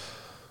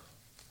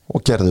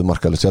og gerðu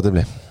markalegt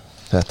jafntefli.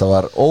 Þetta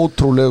var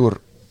ótrúlegur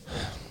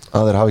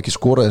að þeir hafi ekki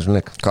skorað þessum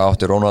leik. Hvað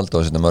átti Ronaldo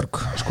að setja mörg?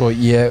 Sko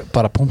ég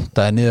bara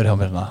punktaði niður hjá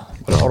mér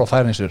ára á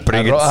færinsur.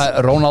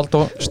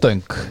 Ronaldo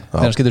stöng,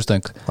 þegar hann skilur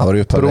stöng.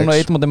 Bruna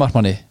 1 móti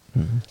markmanni,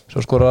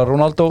 svo skorar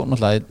Ronaldo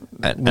náttúrulega,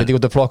 veit ekki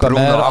út að flokka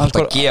Bruno með átt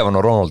að gefa hann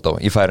á Ronaldo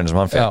í færinu sem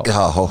hann fekk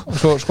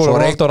svo skorar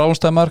Ronaldo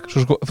Rástæðmark,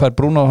 svo fær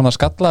Bruno hann að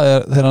skalla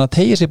þegar hann að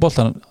tegja sér í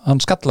boltan,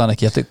 hann skalla hann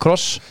ekki eftir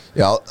kross.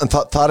 Já, en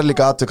það er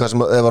líka atvik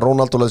sem ef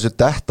Ronaldo leði sér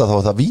detta þá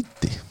er það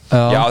víti.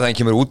 Já, það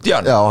kemur út í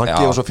hann. Já, hann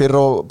gefur svo fyrir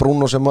á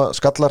Bruno sem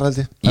skallar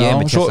held ég.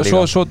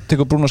 Svo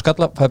tekur Bruno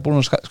fær Bruno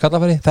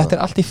skallafæri, þetta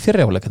er allt í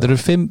fyrri áleik, þetta eru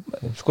 5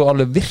 sko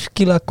alveg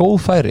virkilega góð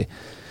færi.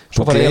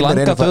 Svo fær ég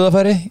langa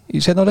döðafæri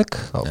í seinna áleik.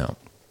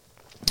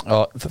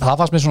 Og það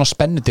fannst mér svona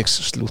spennutiks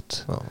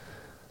slút.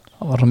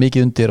 Það var svo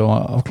mikið undir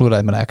og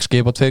klúraði, menn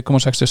XG på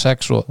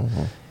 2,66 og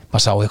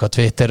maður sá eitthvað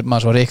Twitter,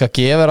 maður svo Rika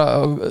gefur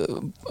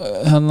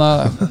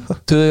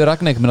Tuðu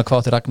Ragník, minna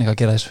hvað átti Ragník að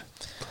gera þessu.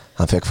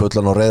 Hann fekk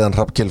fullan og reiðan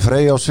Hrafnkell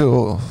Frey á sig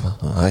og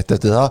hætti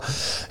eftir það.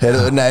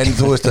 Nei,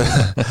 þú veist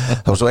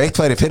það var svo eitt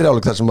færi í fyrri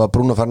áleik þar sem að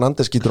Bruno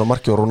Fernandes skýtur á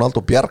marki og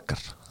Ronaldo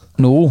bjargar.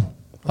 Nú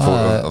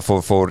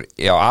fór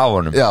á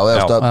honum. Já,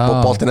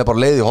 boltinn er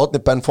bara leið í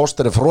horni, Ben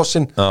Foster er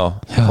frosinn,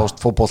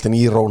 fór boltinn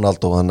í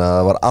Ronaldo, þannig að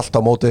það var allt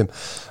á móti.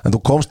 En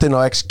þú komst inn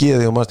á XG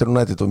því á Manchester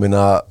United og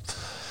minna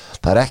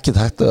það er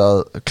ekkert hægt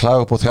að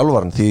klaga upp á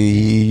þjálfaran því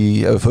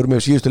ef við förum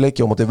með síðustu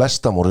leiki á móti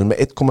West Ham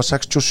með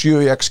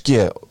 1,67 í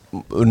XG,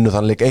 unnu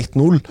þann leik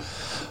 1-0.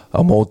 Á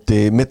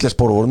móti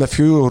Middlesbrough voru með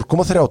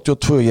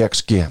 4,32 í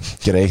XG,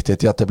 gera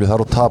 1-1 jafntefli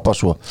þar og tapa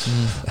svo.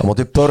 Á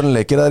móti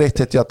Burnley gera þær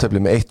 1-1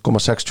 jafntefli með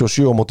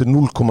 1,67 á móti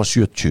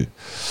 0,70.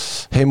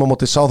 Heima á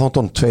móti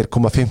Southampton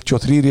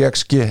 2,53 í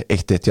XG,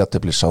 1-1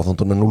 jafntefli,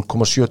 Southampton með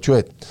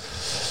 0,71.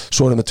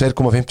 Svo er með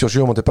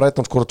 2,57 á móti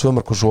Brighton skora 2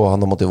 mörk og svo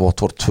hann á móti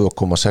Watford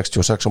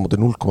 2,66 á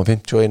móti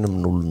 0,51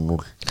 0-0.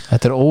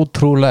 Þetta er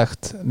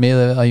ótrúlegt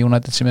með að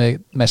United sem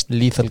er mest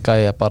lethal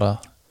gæja bara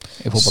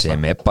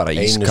sem er bara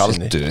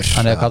ískaldur.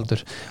 Hann er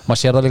kaldur, maður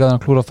sér það líka þegar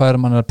hann klúra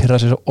færum, hann er að pirra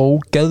sér svo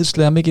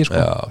ógeðslega mikið sko.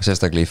 Já,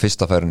 sérstaklega í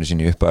fyrsta færinu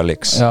sínu upp að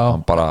leiks,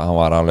 hann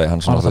var alveg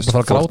hann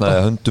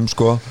flotnaði höndum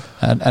sko.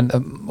 en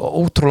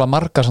ótrúlega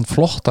margar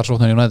flottar svo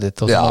þannig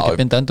United og það er ekki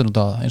að binda endun út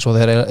á það eins og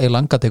þeir er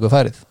langa teku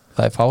færið,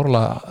 það er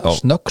fárlega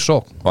snögg svo.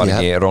 Var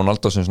ekki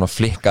Ronaldo sem svona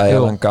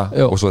flikkaði langa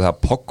og svo þegar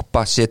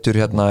Pogba setur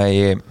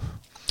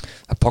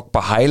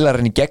Pogba hælar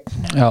henni í gegn,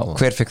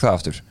 hver fekk það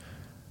aftur?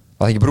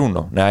 Var það ekki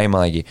Bruno? Nei,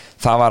 maður ekki.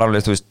 Það var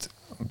alveg, þú veist,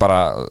 bara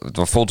það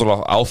var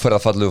fótúrlega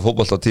áferðafalluðu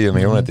fótbolta á tíu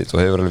með United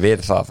og hefur alveg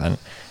verið það en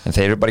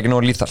þeir eru bara ekki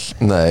nógu lýþal.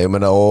 Nei, ég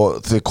meina, og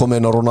þið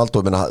komið inn á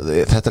Ronaldo, ég meina,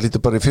 þetta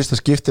lítur bara í fyrsta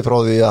skipti frá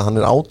því að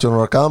hann er 18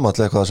 ára gamall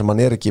eitthvað sem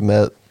hann er ekki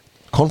með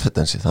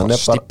konfidensi. Það er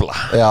stípla.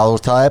 Já, þú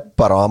veist, það er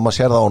bara, og maður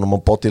sér það á honum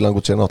og body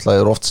language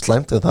náttúrulega er oft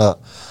slæmt en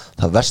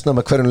það versnar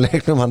með hverjum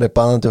leiknum, hann er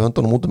baðandi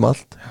höndunum út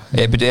allt.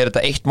 Er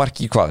þetta 1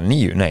 mark í hvað?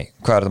 9? Nei,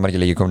 hvað er þetta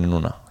marki leiki komin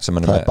núna?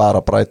 Það er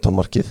bara Brighton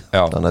markið,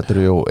 þannig að þetta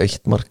eru jú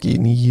 1 mark í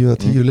 9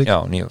 að 10 leik. Já,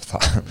 9,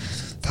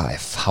 það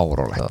er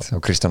fáránlegt á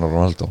Cristiano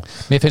Ronaldo.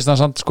 Mér finnst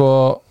það samt sko,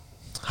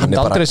 ég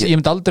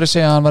myndi aldrei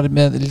segja að hann var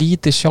með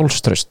lítið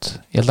sjálfstraust,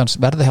 ég held að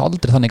hann verði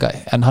aldrei þannig gæ,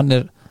 en hann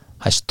er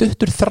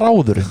stuttur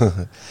þráður.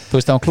 Þú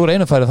veist, ef hann klúra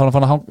einu færi þá er hann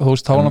fann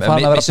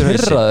að vera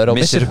pyrraður og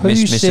missir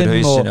hausinn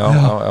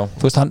og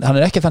þú veist, hann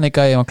er ekki þannig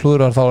gæi ef hann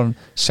klúrar þá hann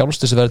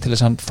sjálfstöðs verið til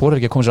þess að hann fór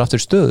ekki að koma sér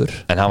aftur í stöður.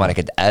 En hann var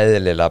ekkert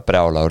eðlilega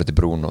brjálaður til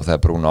Bruno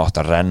þegar Bruno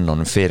átti að renna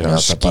honum fyrir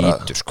hann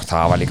skítur sko.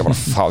 Það var líka bara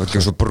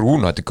svo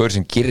Bruno, þetta er gaur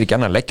sem gerir ekki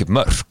annað að leggja upp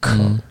mörk.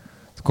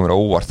 Það komur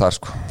óvart þar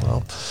sko.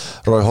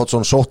 Roy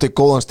Hodgson sótti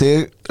gótt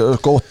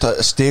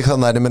stig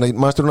þannig að ég meina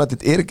Manchester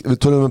United við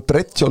tölum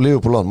breytt hjá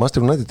Liverpool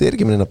Manchester United er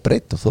ekki minna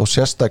breytt þó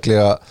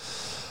sérstaklega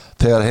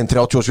þegar hinn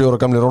 37 ára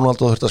gamli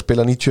Ronaldo þurfti að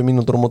spila 90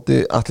 mínútur á móti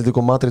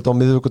Atletico Madrid á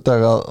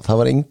miðvikudag að það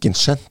var engin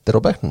center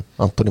á bekknum.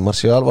 Anthony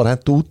Martial var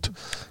hent út,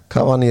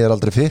 Cavani er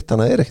aldrei fitt,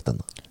 hann er ekkert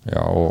annað.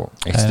 Já,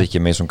 og eitt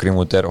stykki með sem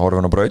Greenwood er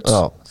horfin á braut,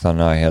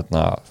 þannig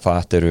að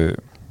það eru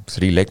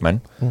 3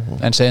 leikmenn.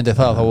 En segjandi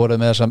það, þá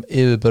voruð með þessam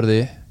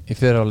yfirbörði í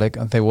fyrirháleik,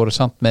 en þeir voru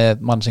samt með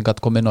mann sem gætt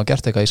kom inn og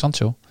gert eitthvað í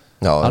Sancho.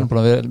 Hann er búin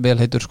að vel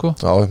heitur sko.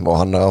 Já, og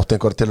hann átti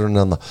einhverja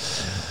tilhörinu en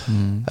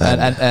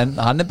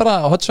hann er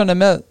bara, Hodgson er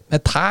með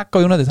tak á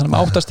United, hann er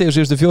með 8 stig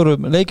síðustu 4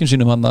 leikjum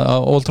sínum hann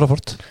á Old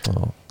Trafford. Já,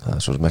 það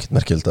er svo ekkert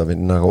merkild að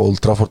vinna á Old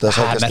Trafford eða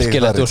sækja stig.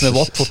 Merkilegt, þú veist með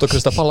Watford og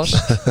Crystal Palace.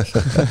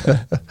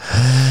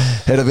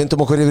 Heyrðu,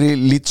 vindum okkur yfir í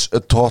Leeds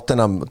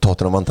Tottenham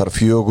vantar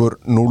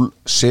 4-0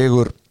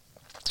 sigur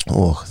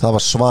og það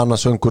var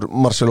svanasöngur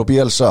Marcelo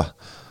Bielsa.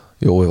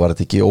 Jó, var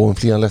þetta ekki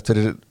óumflýjanlegt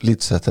fyrir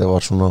Leeds, þetta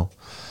var svona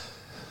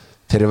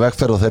þeir eru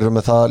vegferð og þeir eru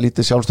með það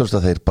lítið sjálfstöðst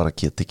að þeir bara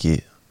get ekki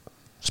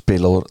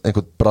spila úr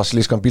einhvern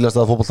brasilískan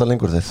bílastæða fótbolta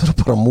lengur, þeir þurfa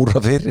bara að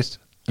múra fyrir.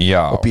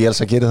 Já. Og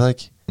Bielsa gerir það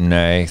ekki.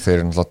 Nei, þeir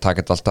eru náttúrulega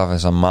takit alltaf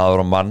þess að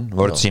maður og mann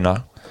vörð sína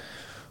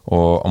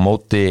og á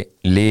móti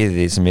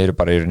liði sem eru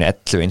bara í rauninni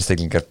 11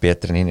 einstaklingar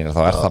betri en hinn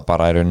þá er það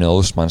bara í rauninni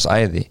óðsmanns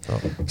æði.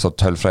 Þá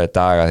tölfræði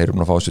daga þeir eru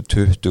búin að fá þessu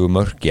 20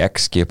 mörk í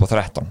XG på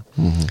 13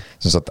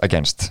 sem sagt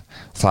against.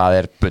 Það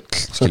er bull,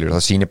 skiljur,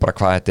 það sýnir bara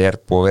hvað þetta er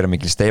búið að vera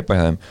mikil steipa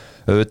hjá þeim.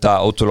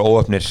 Auðvitað ótrúlega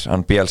óöfnir,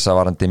 hann Bielsa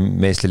varandi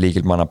meðsli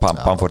líkilmanna,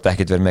 Bamford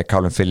ekkert verið með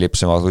Calvin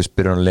Phillips sem var, þú veist,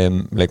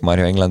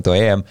 byrjunarleikmaður hjá Englandi og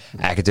EM,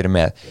 ekkert verið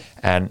með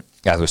en,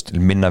 já, þú veist,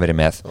 minna verið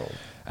með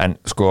en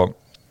sko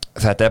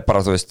þetta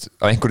bara, þú veist,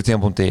 á einhverju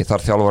tímapunkti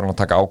þarf þjálfarinn að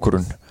taka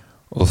ákvörðun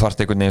og þú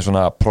þarft einhvern veginn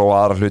svona að prófa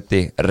aðra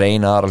hluti,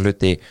 reyna aðra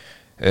hluti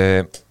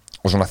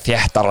og svona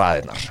þétta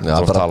raðirnar. Já,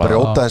 bara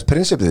brjóta þess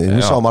prinsipið.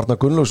 Við sáum Arnar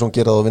Gunnlaugsson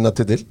gera það og vinna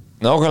titil.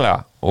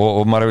 Nákvæmlega,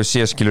 og maður hefur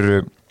séð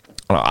skiluru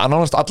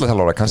annars allir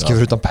þjálfara, kannski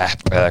fyrir utan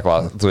Pep eða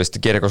eitthvað, þú veist,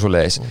 gera eitthvað svo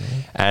leiðis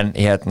en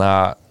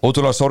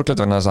ótrúlega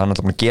sorglegt vegna þess að hann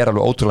ætla að gera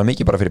alveg ótrúlega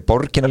mikið bara fyrir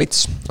Borgina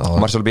Leeds og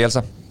Marcelo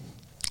Bielsa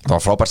það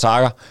var frábær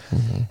saga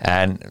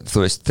en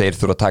þú veist, þeir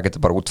þurfa að taka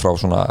þetta bara út frá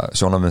svona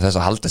sjónarmiðum þess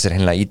að halda sér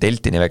hinlega í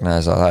deildinni vegna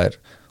þess að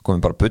það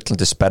komið bara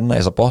bullandi spenna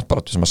í þessa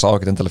botbaráttu sem maður sá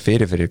ekkert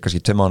endalega fyrir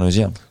kannski 2 mánuði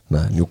síðan.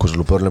 Nei,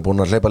 Newcastle og Burnley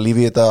búin að hleypa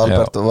lífi í þetta.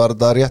 Albert, var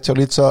það rétt hjá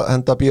Leeds að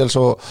henda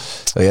Bielsa og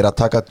að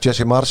taka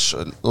Jesse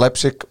Marsch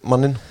Leipzig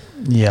mannin?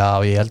 Já,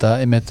 ég held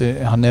að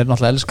hann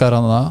náttúrulega elskar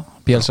hann það,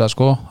 Bielsa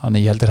sko,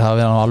 þannig ég heldur að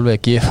hafa hann alveg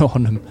að gefa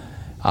honum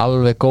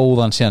alveg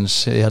góðan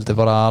séns, ég heldur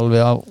bara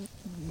alveg að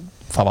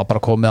það var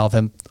bara komið á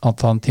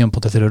þann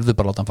tímapunkti þegar urðu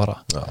bara láta hann fara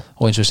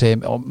og eins og við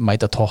segjum,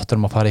 mæta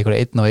Tottenham að fara í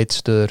einhverja 1-1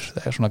 stöður,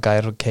 það svona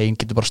gæjar og Kane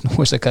getur bara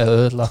snúist eitthvað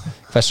öðla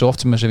hversu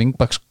oft sem þessi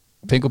vingbaks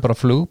fengur bara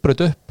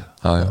flugbraut upp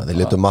þeir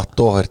letu Matt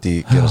Doherty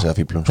gera sig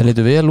að fíblum þeir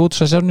letu vel út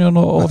Sessegnon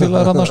og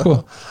félagar hann sko.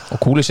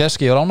 og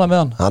Kulusevski, ég var ánægð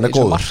með hann er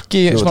góð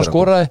marki sem hann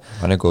skoraði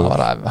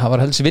hann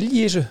var helst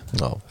vilji í þessu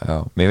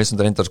mér finnst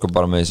þetta reyndar sko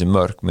bara með þessi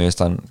mörk mér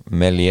finnst hann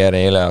Melier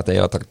eiginlega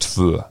að taka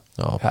 2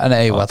 en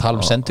ég var að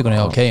tala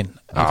sendingunni á Kane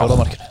í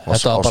fjóðamarkinu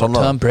þetta var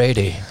bara Tom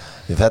Brady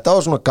þetta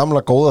var svona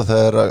gamla góða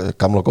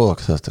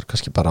þetta er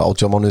kannski bara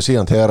 18 mánuði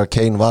síðan þegar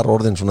Kane var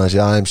orðin svona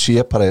þessi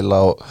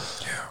AMC-pareila og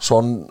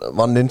Son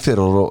vann inn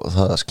fyrir og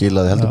það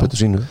skilaði heldur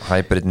betur sínu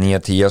Hybrid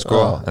 9-10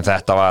 sko en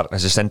þetta var,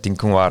 þessi sending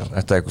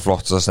þetta er eitthvað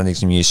flott sending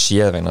sem ég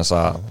séð vegna þess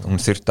að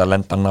hún þurfti að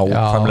lenda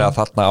nákvæmlega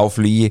þarna á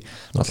flugi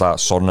náttúrulega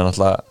Son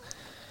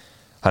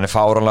hann er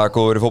fáranlega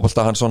góður í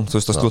fótbolta Hansson þú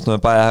veist að slútna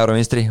með bæða hægur og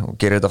vinstri og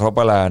gerir þetta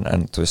frábælega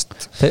en þú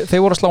veist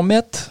þeir voru að slá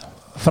met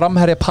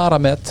framherja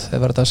paramet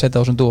þeir verður að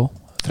setja á sem dúo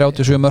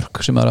 37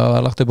 mörk sem er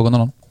að lagt upp okkur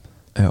annan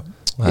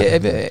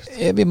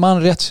ef ég man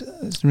rétt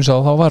sem ég sá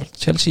þá var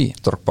Chelsea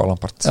Drogba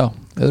Lampard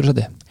öðru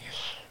seti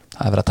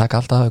það er verið að taka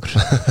allt af ykkur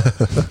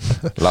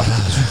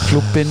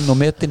klubbinn og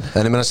metin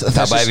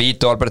það bæði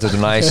vít og Albert, þetta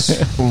er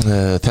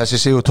næs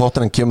þessi sigur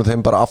Tottenham kemur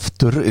þeim bara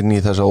aftur inn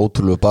í þessa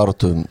ótrúlegu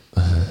baráttu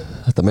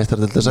þetta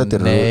meistaradeildarsæti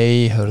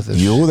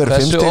hörður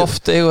hversu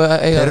oft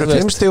þeir eru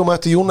 5 stigum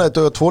eftir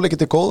United og 2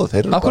 leikir til góða af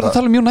hverju að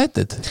tala um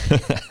United?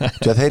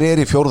 þeir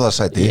eru í 4.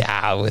 sæti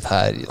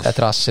þetta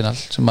er Arsenal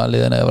sem að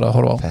liðin er að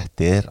horfa á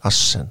þetta er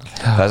Arsenal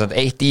það er samt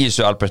eitt í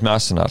þessu Albert með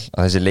Arsenal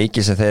að þessi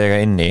leiki sem þeir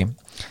eiga inni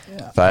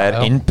það er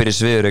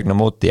innbyrðis viðurregna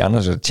móti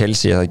annars er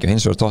Chelsea eða ekki og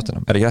hins vegar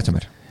Tottenham er ekki rétt hjá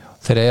mér?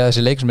 Þeir eiga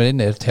þessi leik sem er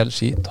inni er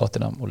Chelsea,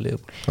 Tottenham og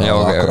Liverpool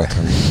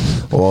okay.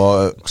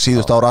 og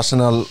síðust ára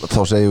Arsenal þá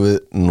segjum við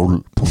 0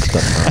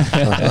 punktar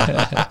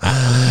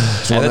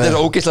þetta er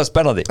ógeðslega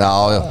spennandi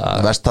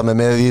Vestham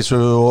með í þessu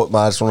og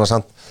maður er svona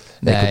samt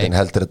einhvern veginn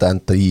heldur þetta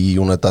enda í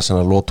United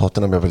Arsenal og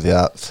Tottenham því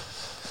að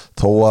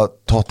þó að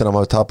Tottenham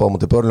hafi tapað á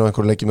móti Burnley og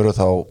einhverju leikjum eru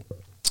þá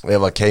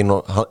ef að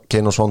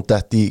Kane og Son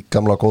dett í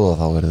gamla góða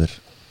þá verður þeir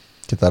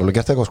geta alveg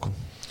gert eitthvað sko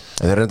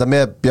þeir reynda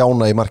með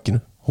Bjána í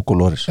markinu Hugo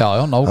Lloris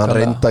hann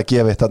reynda að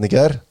gefa eitt hann í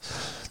gær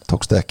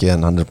tókst ekki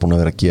en hann er búin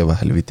að vera að gefa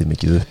helviti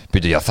mikið upp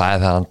það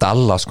er þegar hann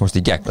Dallas komst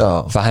í gegn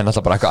það er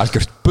náttúrulega bara eitthvað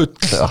algjört bull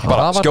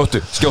bara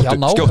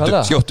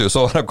skjóttu og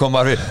svo var hann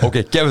komað við ok,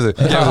 gefðu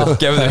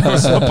og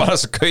svo bara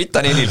skauta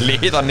hann inn í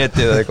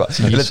liðanettið eða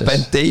eitthvað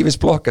Ben Davies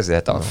blokka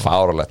sig, þetta var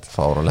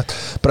fáránlegt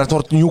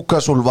Brentford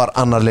Newcastle var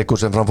annar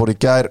leikur sem framfór í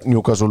gær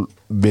Newcastle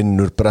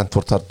vinnur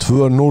Brentford þar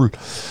 2-0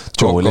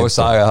 góð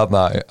saga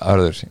þarna,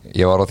 hörður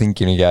ég var á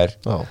þinginu í gær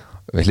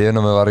við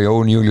hliðina með var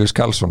Jón Július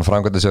Karlsson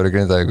framkvæmdastjóri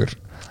Grindavíkur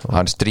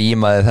hann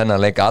strímaði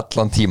þennan leik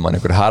allan tíman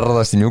einhver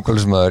harðasti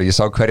Newcastle-maður ég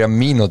sá hverja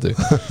mínútu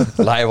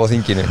live á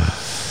þinginu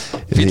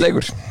fín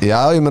leikur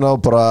ég meina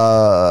bara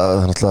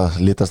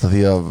náttúrulega lítast að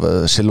því að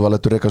Silva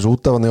letur rekas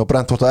út af hann og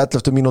Brentford á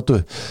 11.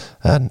 mínútu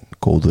en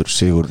góður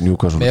sigur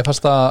Newcastle mér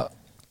fannst að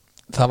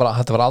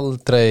þetta var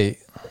aldrei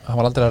hann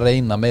var aldrei að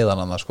reyna með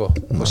hann sko.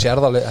 og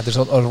sérðarlega, þetta er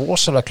svo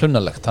rosalega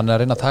klunnalegt hann er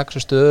að reyna að taka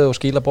sér stöðu og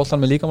skýla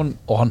boltan með líkamann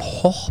og hann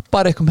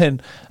hoppar einhvern veginn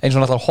eins og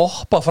hann ætlar að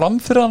hoppa fram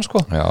fyrir hann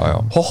sko.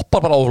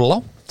 hoppar bara of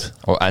langt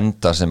og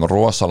enda sem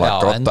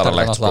rosalega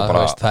grottarlegt sko,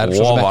 bara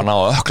ofan á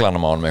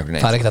öklanum á hann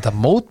það er ekki þetta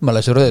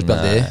mótmæla þessu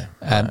rauðspjaldi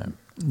en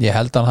ég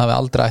held að hann hafi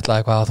aldrei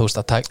ætlað eitthvað að þú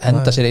veist að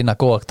henda sér eina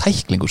góða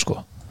tæklingu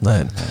sko.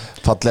 Nei,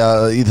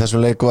 fallega í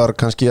þessum leik var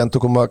kannski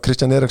endurkoma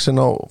Kristján Eriksson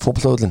á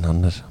fótboltavöllin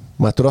hann er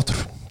mættur aftur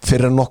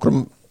fyrir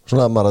nokkrum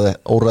svona maður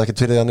óraði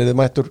ekkert fyrir því hann er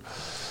mættur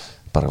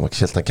bara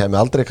ekki sjálf hann kemi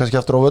aldrei kannski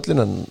aftur á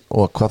völlin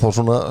og hvað þá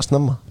svona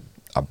snemma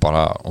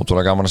bara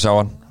útrúlega gaman að sjá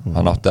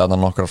hann átti að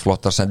hann nokkrar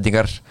flottar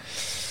sendingar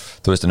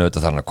þú veist en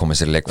auðvitað þarf hann að koma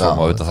sér í leikform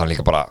og auðvitað þarf hann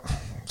líka bara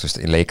þú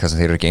veist í leika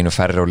sem þeir eru ekki einu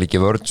færri og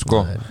líki vörð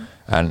sko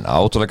en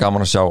útrúlega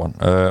gaman að sjá hann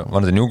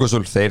var þetta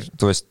Newcastle þeir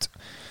þú veist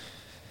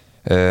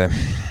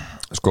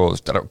sko,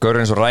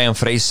 gaurinn eins og Ryan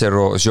Fraser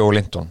og Joe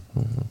Linton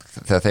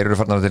þegar þeir eru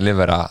farnar til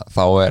livera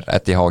þá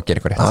Eddie Howe að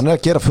gera eitthvað rétt. Hann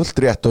að gera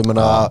fullt rétt og ég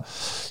meina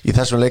í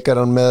þessum leik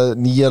hann með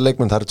nýja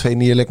leikmenn, það 2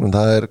 nýja leikmenn,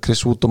 það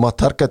Chris Wood og Matt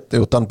Target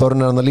og Dan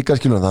Burn hann líka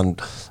skilur,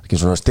 þannig ekki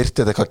svona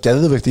styrtið eitthvað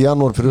geðveikt í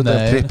janúar fyrir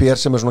utan Trippier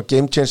sem svona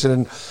game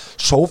changerinn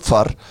so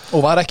far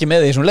og var ekki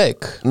með í þessum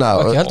leik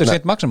og ekki heldur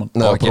Saint Maximin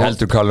og ekki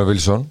heldur Callum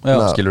Wilson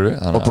skilur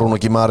við og Bruno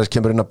Guimaraes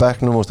kemur inn að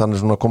bekknum og hann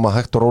svona að koma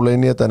hægt og róla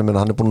inn í þetta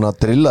en hann búin að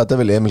drilla þetta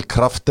vel. Emil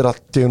Kraft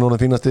allt í núna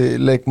fínasti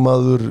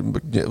leikmaður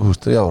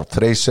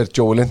Fraser,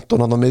 Joe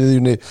Linton hann á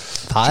miðjunni,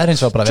 það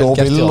eins og bara vel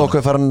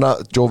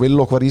gert Joe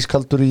Willock var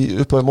ískaldur í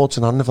upphæði mót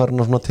sem hann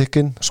farin að svona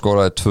tikkin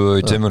skoraði 2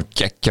 í tveimur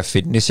geggja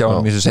finnis hjá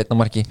hann í þessu seinna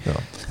marki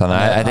þannig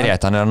að þetta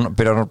rétt, hann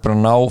byrjar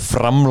að ná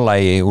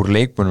framlægi úr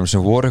leikmönnum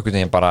sem voru einhvern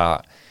veginn bara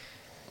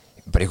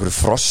einhverju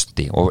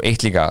frosti og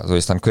eitt líka, þú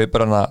veist, hann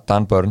kaupir hann að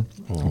Dan Burn,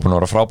 búin að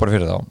vera frábæri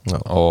fyrir þá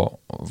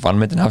og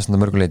vannmyndin hafst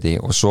þetta mörguleiti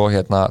og svo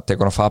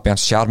tekur hann Fabian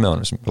Schär með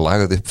hann sem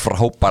lagði upp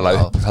frábæla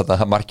upp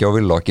þetta marki á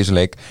Willock í þessu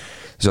leik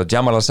svo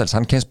Jamal Lascelles,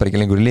 hann kemst bara ekki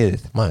lengur í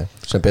liðið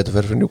sem betur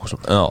fyrir Newcastle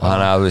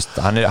þannig að þú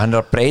veist, hann er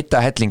að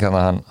breyta helling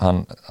þannig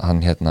að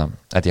hann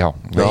Eddie Howe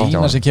það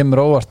eina sem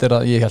kemur óvart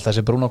að ég held að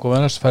þessi Bruno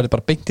Guimaraes færi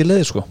bara beint í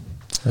liðið sko.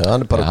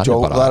 hann er bara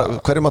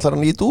hverjum allar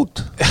hann ít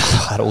út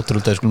það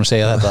ótrúlega skulum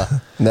segja þetta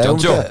John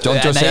Joe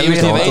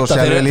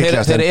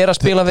þeir eru að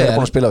spila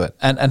vel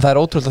en það er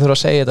ótrúlega að þurfa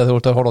að segja þetta þú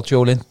ert að horfa á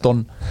Joe Linton,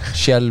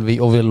 Shelby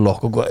og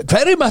Willock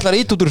hverjum allar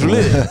ít út úr þessu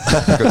lið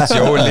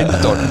Joe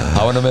Linton,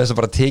 hann var með þess að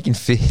bara tekin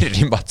fyrir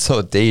í matsa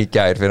og degi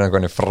gær fyrir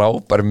hann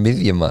frábær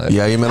miðjumæður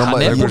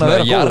hann er búin að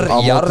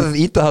vera jarð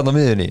íta hann á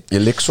miðjunni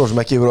ég ligg svo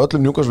sem ekki yfir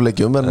öllum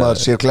Newcastle-leikjum en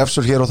maður sér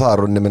glefsur hér og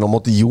þar og á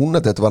móti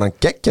United var hann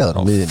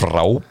geggjaður á miðjunni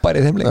frábær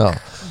í þeim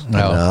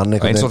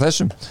leik eins og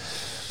þessum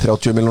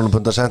 30 milljónum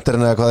punda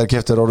senterinn eða hvað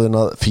keyptir orðin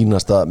að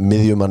fínasta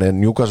miðjumann en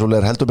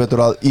Newcastle heldur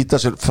betur að íta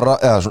sér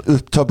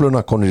upp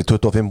töfluna, konur í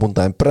 25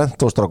 punda en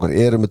Brent og strákar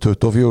eru með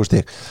 24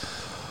 stig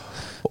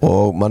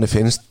og manni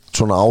finnst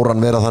svona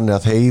áran vera þannig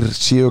að þeir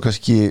séu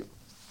kannski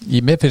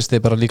mér finnst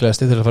þeir bara líklega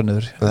stið til að fara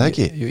niður það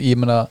ekki? Ég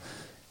meina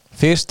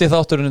fyrsti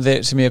þátturinn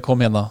sem ég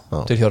kom hérna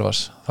til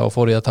Hjörvars, þá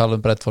fór ég að tala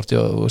um Brentford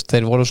og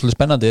þeir voru svolítið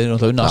spennandi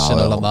unna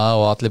Arsenal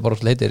og allir voru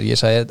svolítið heitir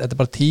ég sagði, þetta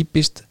er bara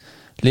típist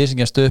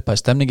lýsingin stöð upp,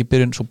 stemning í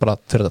byrjun svo bara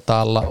fyrir að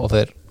dala og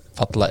þeir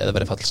falla eða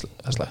verið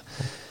fallslega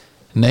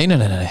nei,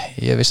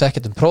 ég vissi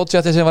ekkert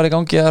projekti sem var í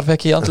gangi þar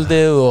fekk ég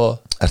andlitið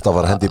og Ertu að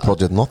fara að hendi í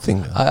Project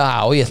Nothing?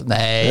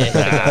 Nei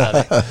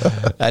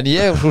en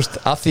ég,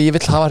 að því ég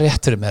vill hafa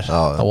rétt fyrir mér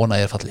þá vona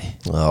ég falli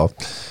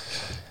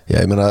Já,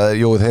 ég meina,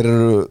 jú, þeir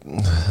eru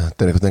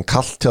þetta er einhvern veginn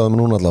kalt hjá þeim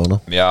núna allavega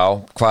Já,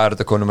 hvað er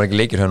þetta konum ekki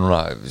leikir hér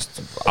núna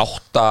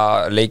 8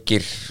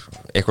 leikir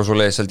eitthvað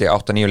svoleiðis held ég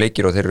 8-9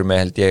 leikir og þeir eru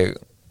með held ég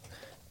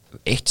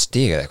 1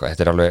 stig eða eitthvað,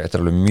 þetta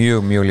er alveg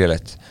mjög, mjög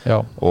lélegt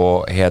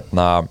og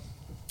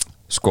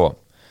sko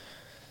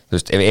þú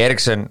veist, ef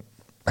Eriksen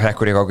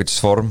hrekkur í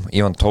ákveðtis form,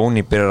 Ivan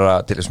Tóni byrjar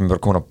að til þess að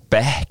bara koma á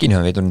bekkinu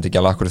hann veit hún ekki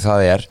alveg hverju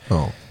það er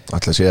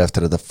ætla að sé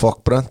eftir þetta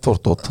fuck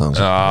Brentford þú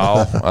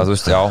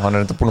veist, hann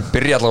er enda búin að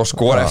byrja allavega að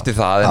skora eftir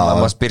það en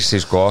maður spyr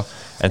sig sko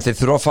en þeir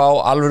þurfa að fá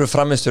alvöru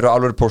framistur og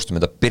alvöru póstum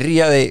þetta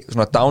byrjaði,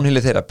 svona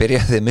downhillið þeirra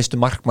byrjaði mistu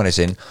markmanni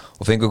sinn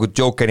og fengu einhver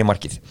joker í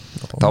markið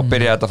þá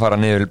byrjaði þetta að fara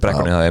niður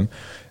brekkunni það þeim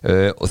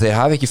og þeir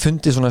hafi ekki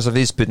fundið svona þessa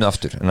viðspyrnu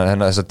aftur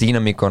en þessa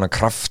dýnamík og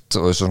kraft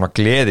og svona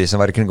gleði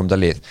sem var í kringum þetta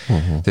lið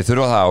þeir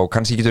þurfa það og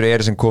kannski getur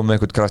Eriksen komið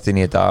eitthvað kraft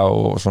inn í þetta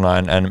og svona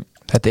en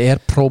þetta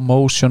er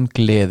promotion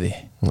gleði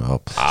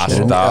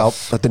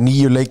þetta er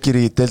 9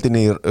 leikir í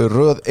deildinni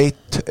röð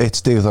 1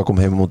 stig það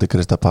kom heim mútið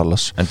Crystal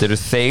Palace en þeir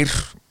eru þeir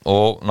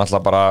og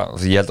náttúrulega bara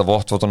því ég held að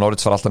Watford og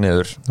Norwich fara alltaf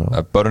niður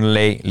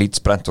Burnley,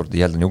 Leeds, Brentford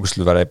ég held að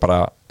Newcastle verði bara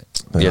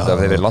ég held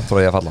að þeir eru langt frá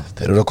því að falla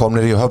þeir eru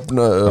komnir í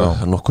höfn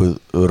nokkuð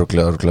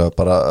öruglega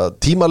bara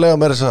tímalega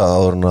með þess að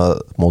áður en að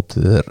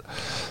mótið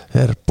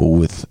er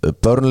búið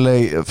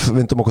Burnley,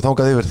 vindum okkur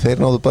þangað yfir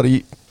þeir náðu bara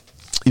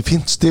í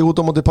fínt stig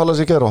út á mótið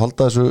Palace í gær og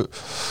halda þessu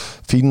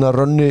fína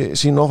rönni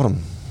sín áfram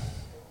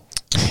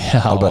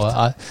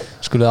Já,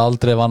 skulle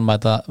aldrei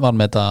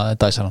vannmeta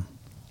Dæsaran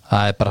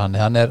það er bara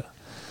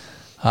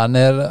hann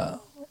er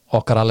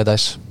okkar allir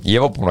dæs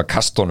ég var búin að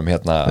kasta honum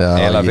hérna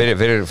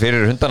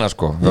fyrir hundana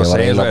sko ég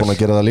var eiginlega búin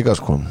að gera það líka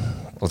sko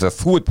og þegar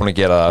þú ert búin að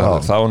gera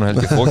það þá held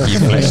ég fóki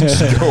í flest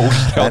skjól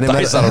hjá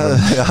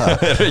Dæsaranum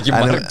það er ekki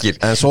margir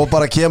en svo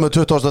bara kemur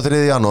 23.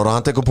 janúar og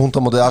hann tekur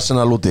punta móti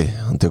Arsenal úti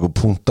hann tekur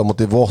punta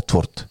móti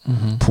Watford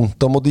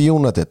punta móti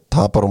United,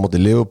 tapar á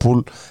móti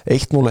Liverpool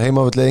 1-0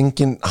 heimavöldi,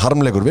 engin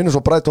harmleikur vinnur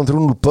svo Brighton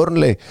 3-0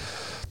 Burnley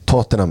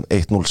Tottenham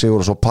 1-0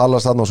 sigur og svo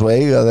Palace þarna og svo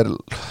eiga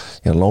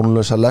þeir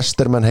lánlösa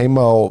Lestermenn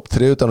heima á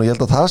þriðjudag og ég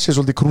held að það sé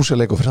svolítið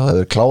krúsileikur fyrir það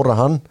þeir klára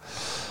hann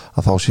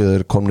að þá séu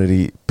þeir komnir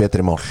í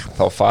betri mál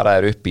þá fara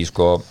þeir upp í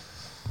sko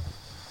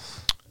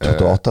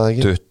 28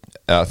 ekki?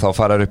 Þá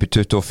fara þeir upp í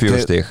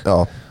 24 stig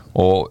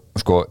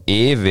og sko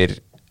yfir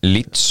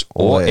Leeds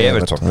og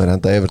Everton þeir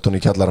henda Everton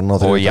í kjallarann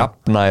og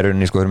jafna í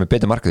rauninni sko, þeir eru með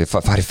betur markið,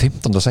 þeir fara í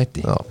 15.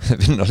 sæti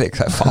vinnarleik,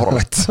 það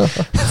fáránlegt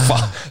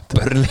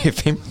Burnley í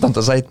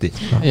 15. sæti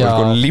og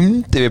sko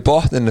limdi við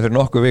botninu fyrir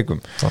nokkuð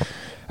vikum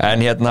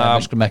en hérna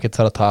við skulum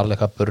ekkert fara að tala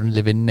eitthvað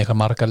Burnley vinni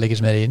eitthvað margar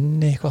leikir sem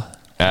inni eitthvað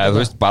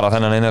þú veist, bara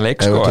þennan eina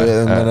leik sko ef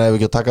við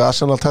ekki að taka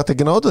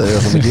Arsenal-taktikin á þetta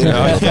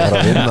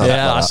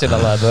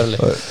Arsenal að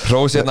Burnley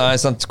Hrós hérna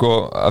aðeins samt sko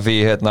að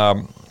við hérna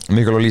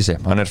Mikael Olise,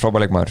 hann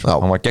frábær leikmaður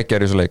hann var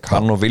geggjaður í þessu leik,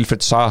 hann og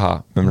Wilfried Zaha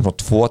með svona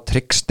 2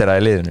 trickstera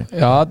í liðinu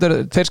það eru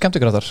 2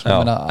 skemmtikraftar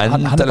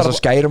endalins að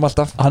skærum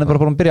alltaf hann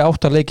bara búin að byrja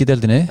 8 leiki í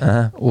deildinni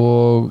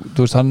og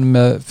þú veist, hann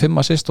með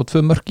 5 assist og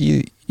 2 mörk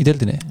í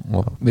deildinni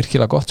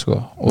virkilega gott sko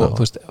og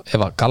þú veist, ef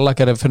að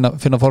Gallagher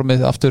finna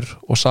formið aftur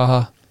og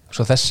Zaha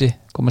svo þessi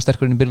koma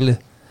sterkur inn í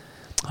byrjulið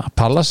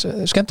Pallas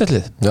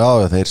skemmtilið já,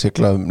 þeir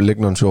sigla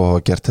lignan svo og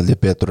hafa gert held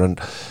ég betur en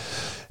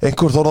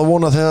einhver þorð að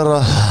vona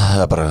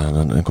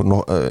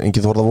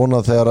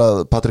þegar að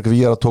Patrik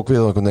Víara tók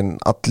við og einhvern veginn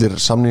allir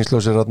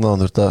samningslausir og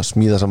hann þurfti að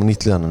smíða saman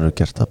nýtlið hann hefur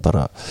gert það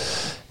bara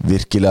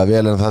virkilega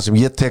vel en það sem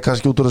ég tek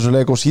kannski út úr þessum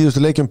leik og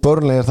síðustu leikjum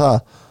Burnley það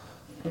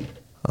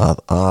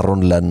að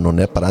Aaron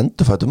Lennon bara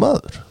endurfættur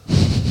maður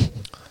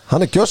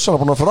hann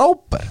gjössanlega búin að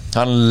frábær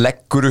hann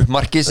leggur upp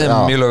marki sem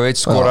Milovic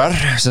skorar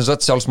sem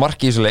satt sjálfs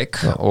marki í þessu leik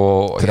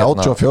og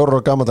 34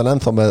 ára gammal en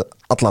ennþá með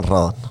allan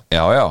hraðan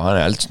já,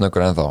 hann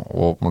eldsnöggur ennþá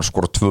og búin að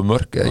skora 2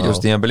 mörk eða ekki á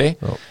stíðanbili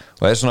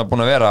og er svona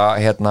búin að vera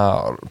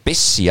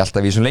busy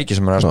alltaf í þessum leiki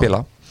sem hann að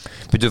spila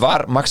Býtu,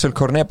 var Maxwell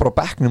Cornet bara á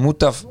bekknum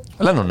út af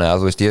Lennon eða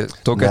þú veist, ég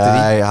tók eftir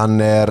því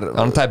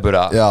hann tæpur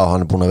að já,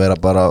 hann búin að vera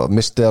bara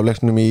mistið af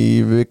leiknum í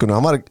vikunum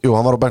hann var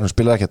á bekknum,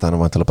 spilaði ekkert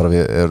hann var bara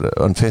við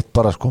unfit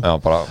bara sko já,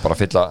 bara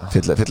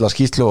fylla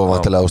skýslu og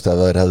vantilega ef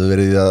þeir hefðu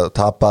verið að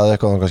tapa eða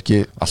eitthvað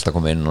kannski alltaf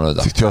komið inn og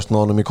þetta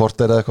tjóstnónum í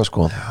korter eða eitthvað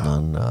sko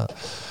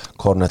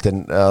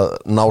Kornetin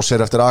ná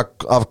sér eftir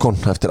afkon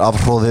eftir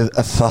afhróðið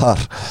þar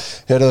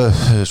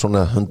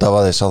svona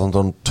hundafaði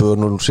Southampton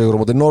 2-0 sigur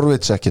á móti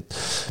Norwich ekkit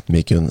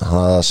mikið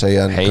að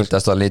segja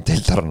heitast að lið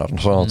deildarinnar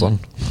Southampton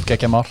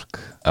geggja mark,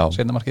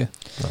 seinna markið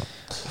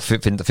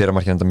fyrir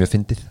markið enda mjög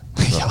fyndið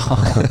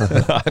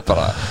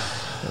bara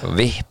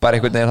vippar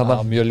einhvern veginn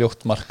hann mjög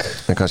ljótt mark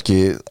en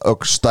kannski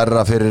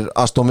stærra fyrir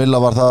Aston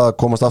Villa var það að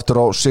komast aftur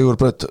á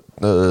sigurbraut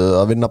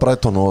að vinna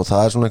Brighton og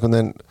það svona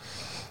einhvern veginn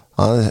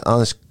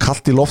aðeins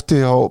kalt í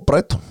lofti á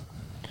Brighton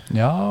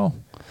já,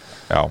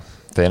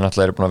 þeir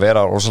náttúrulega eru búin að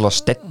vera rosalega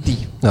steady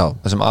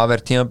það sem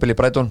aðverð tímabili í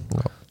Brighton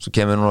svo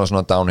kemur núna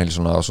svona downhill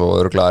svona, og svo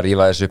örgulega að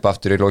rífa þessu upp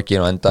aftur í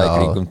lokin og enda í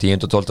kringum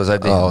 10. og 12.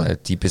 sæti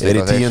er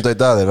í 10. í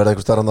dag, þeir verða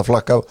einhver starf að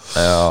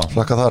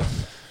flakka þar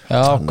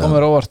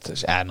komur óvart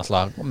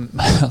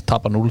náttúrulega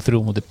tapa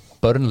 0-3 mútið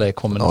Burnley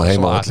komin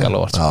svakalega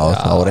óvart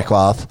það voru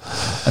eitthvað að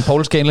en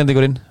pólski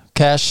einlendingurinn,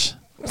 Cash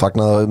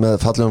fagnaði með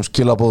fallegum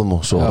skilabóðum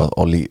og svo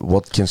Ollie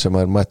Watkins sem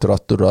mættur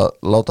aftur að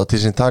láta til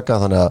sín taka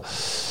þannig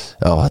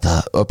að þetta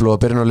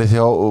öfluga byrjunarlið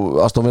hjá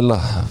Aston Villa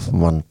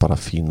mann bara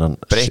fínan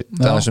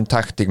breytta þessum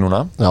taktík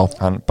núna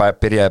hann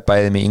byrjaði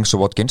bæði með Ings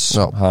og Watkins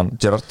hann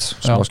Gerrard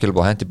sem var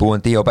skilabóð hendi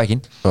búandi á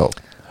bekkinn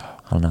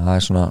hann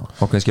það svona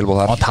okkur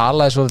skilabóð þar og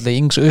talaði svo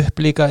Ings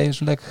upp líka í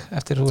þessum leik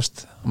eftir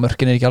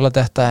mörkin ekki alveg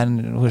þetta en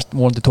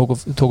múlandi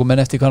tóku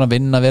menn eftir hvað hann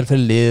vinna vel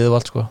fyrir liðið og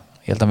allt sko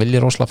ég held að hann vilja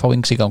rosalega fá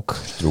Ings í gang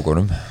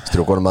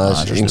Strjúkonum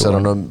aðeins Ings er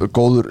hann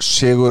góður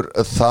sigur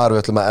þar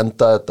við ætlum að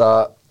enda þetta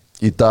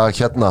í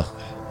dag hérna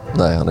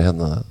nei, hann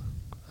hérna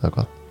eða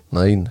hvað,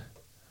 nein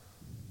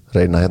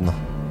reyna hérna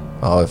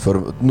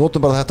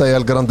notum bara þetta í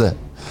El Grande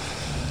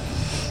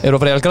eru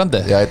að fara í El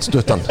Grande? já, eitt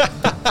stuttan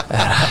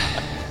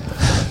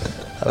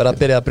það verður að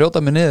byrja að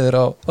brjóta mig niður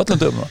á öllum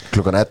dögum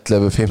klukkan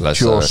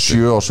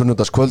 11:57 á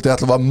sunnudagskvöldi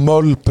ætlum að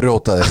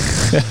mölbrjóta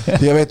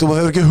þig ég veit þú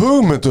hefur ekki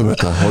hugmynd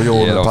þetta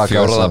ég er á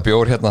 4.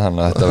 bjór hérna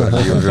þannig að þetta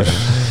verður júlur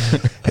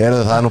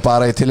það er nú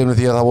bara í tilefni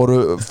því að það voru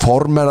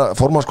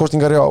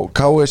formannskostingar hjá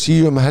KSI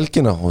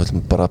helgina og við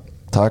ætlum bara að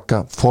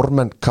taka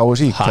formenn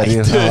KSI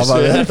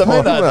þetta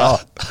meina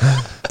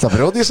þetta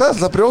brjóta ég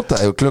sagði þetta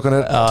brjóta klukkan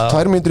er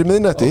 2 mínútur í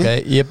miðnætti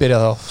ég byrja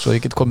þá svo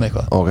ég get komið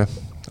eitthvað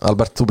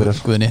Albert, þú byrjar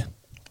Guðni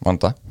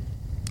Vanda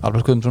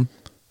Albert Guðmundsson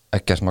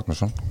Eggers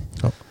Magnússon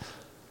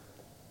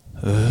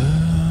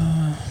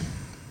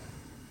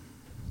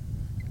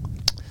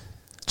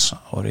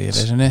Sári í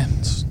vesinni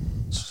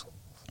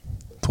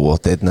Þú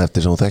átt einn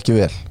eftir sem þú þekki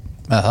vel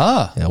með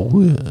það? Já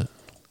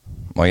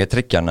Má ég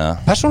tryggja hann eða?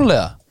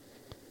 Persónulega?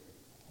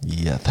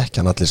 Já,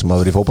 þekki hann allir sem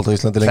hafa verið í fótbolta á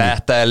Íslandi lengi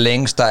Þetta er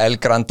lengsta El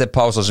Grande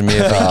pása sem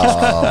ég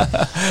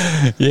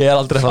fengið Ég er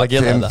aldrei að fara að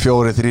gera þetta 5,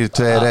 4, 3,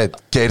 2, 1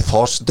 Geir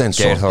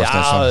Þorsteinsson Já,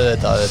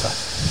 þetta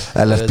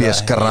LFB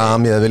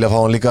Skram, ég vilja fá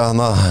hann líka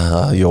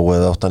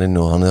Jóið átt hann inn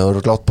og hann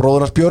hefur glátt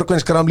bróður hans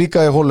Björgvin Skram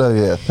líka í hólu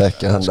ég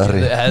þekki hann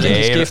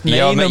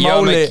Ég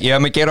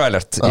hef mig Geir og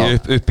Eilert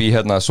upp í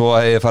hérna, svo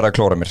hef ég farið að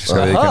klóra mér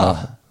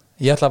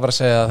Ég ætla bara að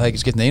segja að það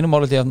ekki skipt neinu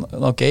máli því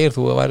að Geir,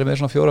 þú væri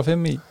með svona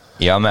 4-5 í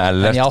Já, með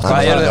Ellert, En ég átti hvað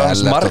að eru fara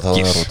hans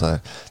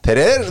margir?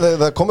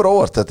 Það komur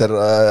óvart. Þetta er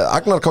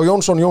Agnar K.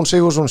 Jónsson, Jón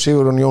Sigurðsson,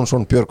 Sigurðun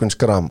Jónsson, Björgvin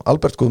Skram,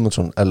 Albert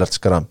Guðmundsson, Ellert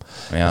Skram,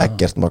 Já.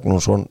 Eggert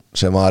Magnússon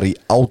sem var í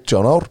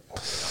 18 ár,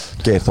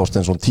 Geir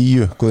Þorsteinsson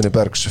 10, Guðni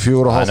Bergs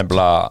 4,5. Það er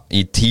nefnilega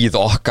í tíð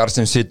okkar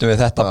sem sittum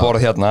við þetta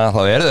borð hérna,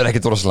 þá eru þeir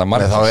ekkit rosalega Nei,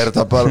 margir. þá er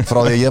þetta bara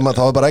frá því að ég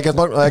þá er bara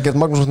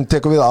Eggert Magnússon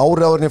tekur við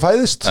ári áður en ég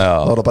fæðist. Já.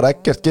 Þá er það bara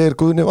Eggert, Geir,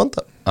 Guðni,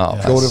 Vanda. Já.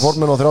 4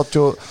 formin og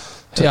 30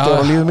 Já,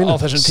 ára lífi mínu. á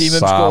þessum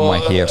tímum Sama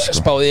hér, sko.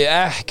 spáði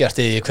ég ekkert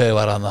í hvað ég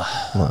var hann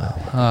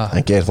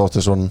En Geir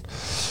Þorsteinsson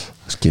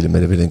skilir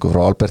meiri virðingu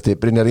frá Alberti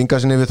Brynjar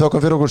Ingasinni. Við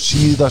þökkum fyrir okkur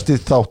síðasti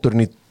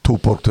þátturinn í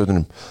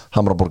Túborg-tötunum.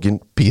 Hamraborgin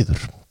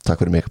býður.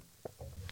 Takk fyrir mig.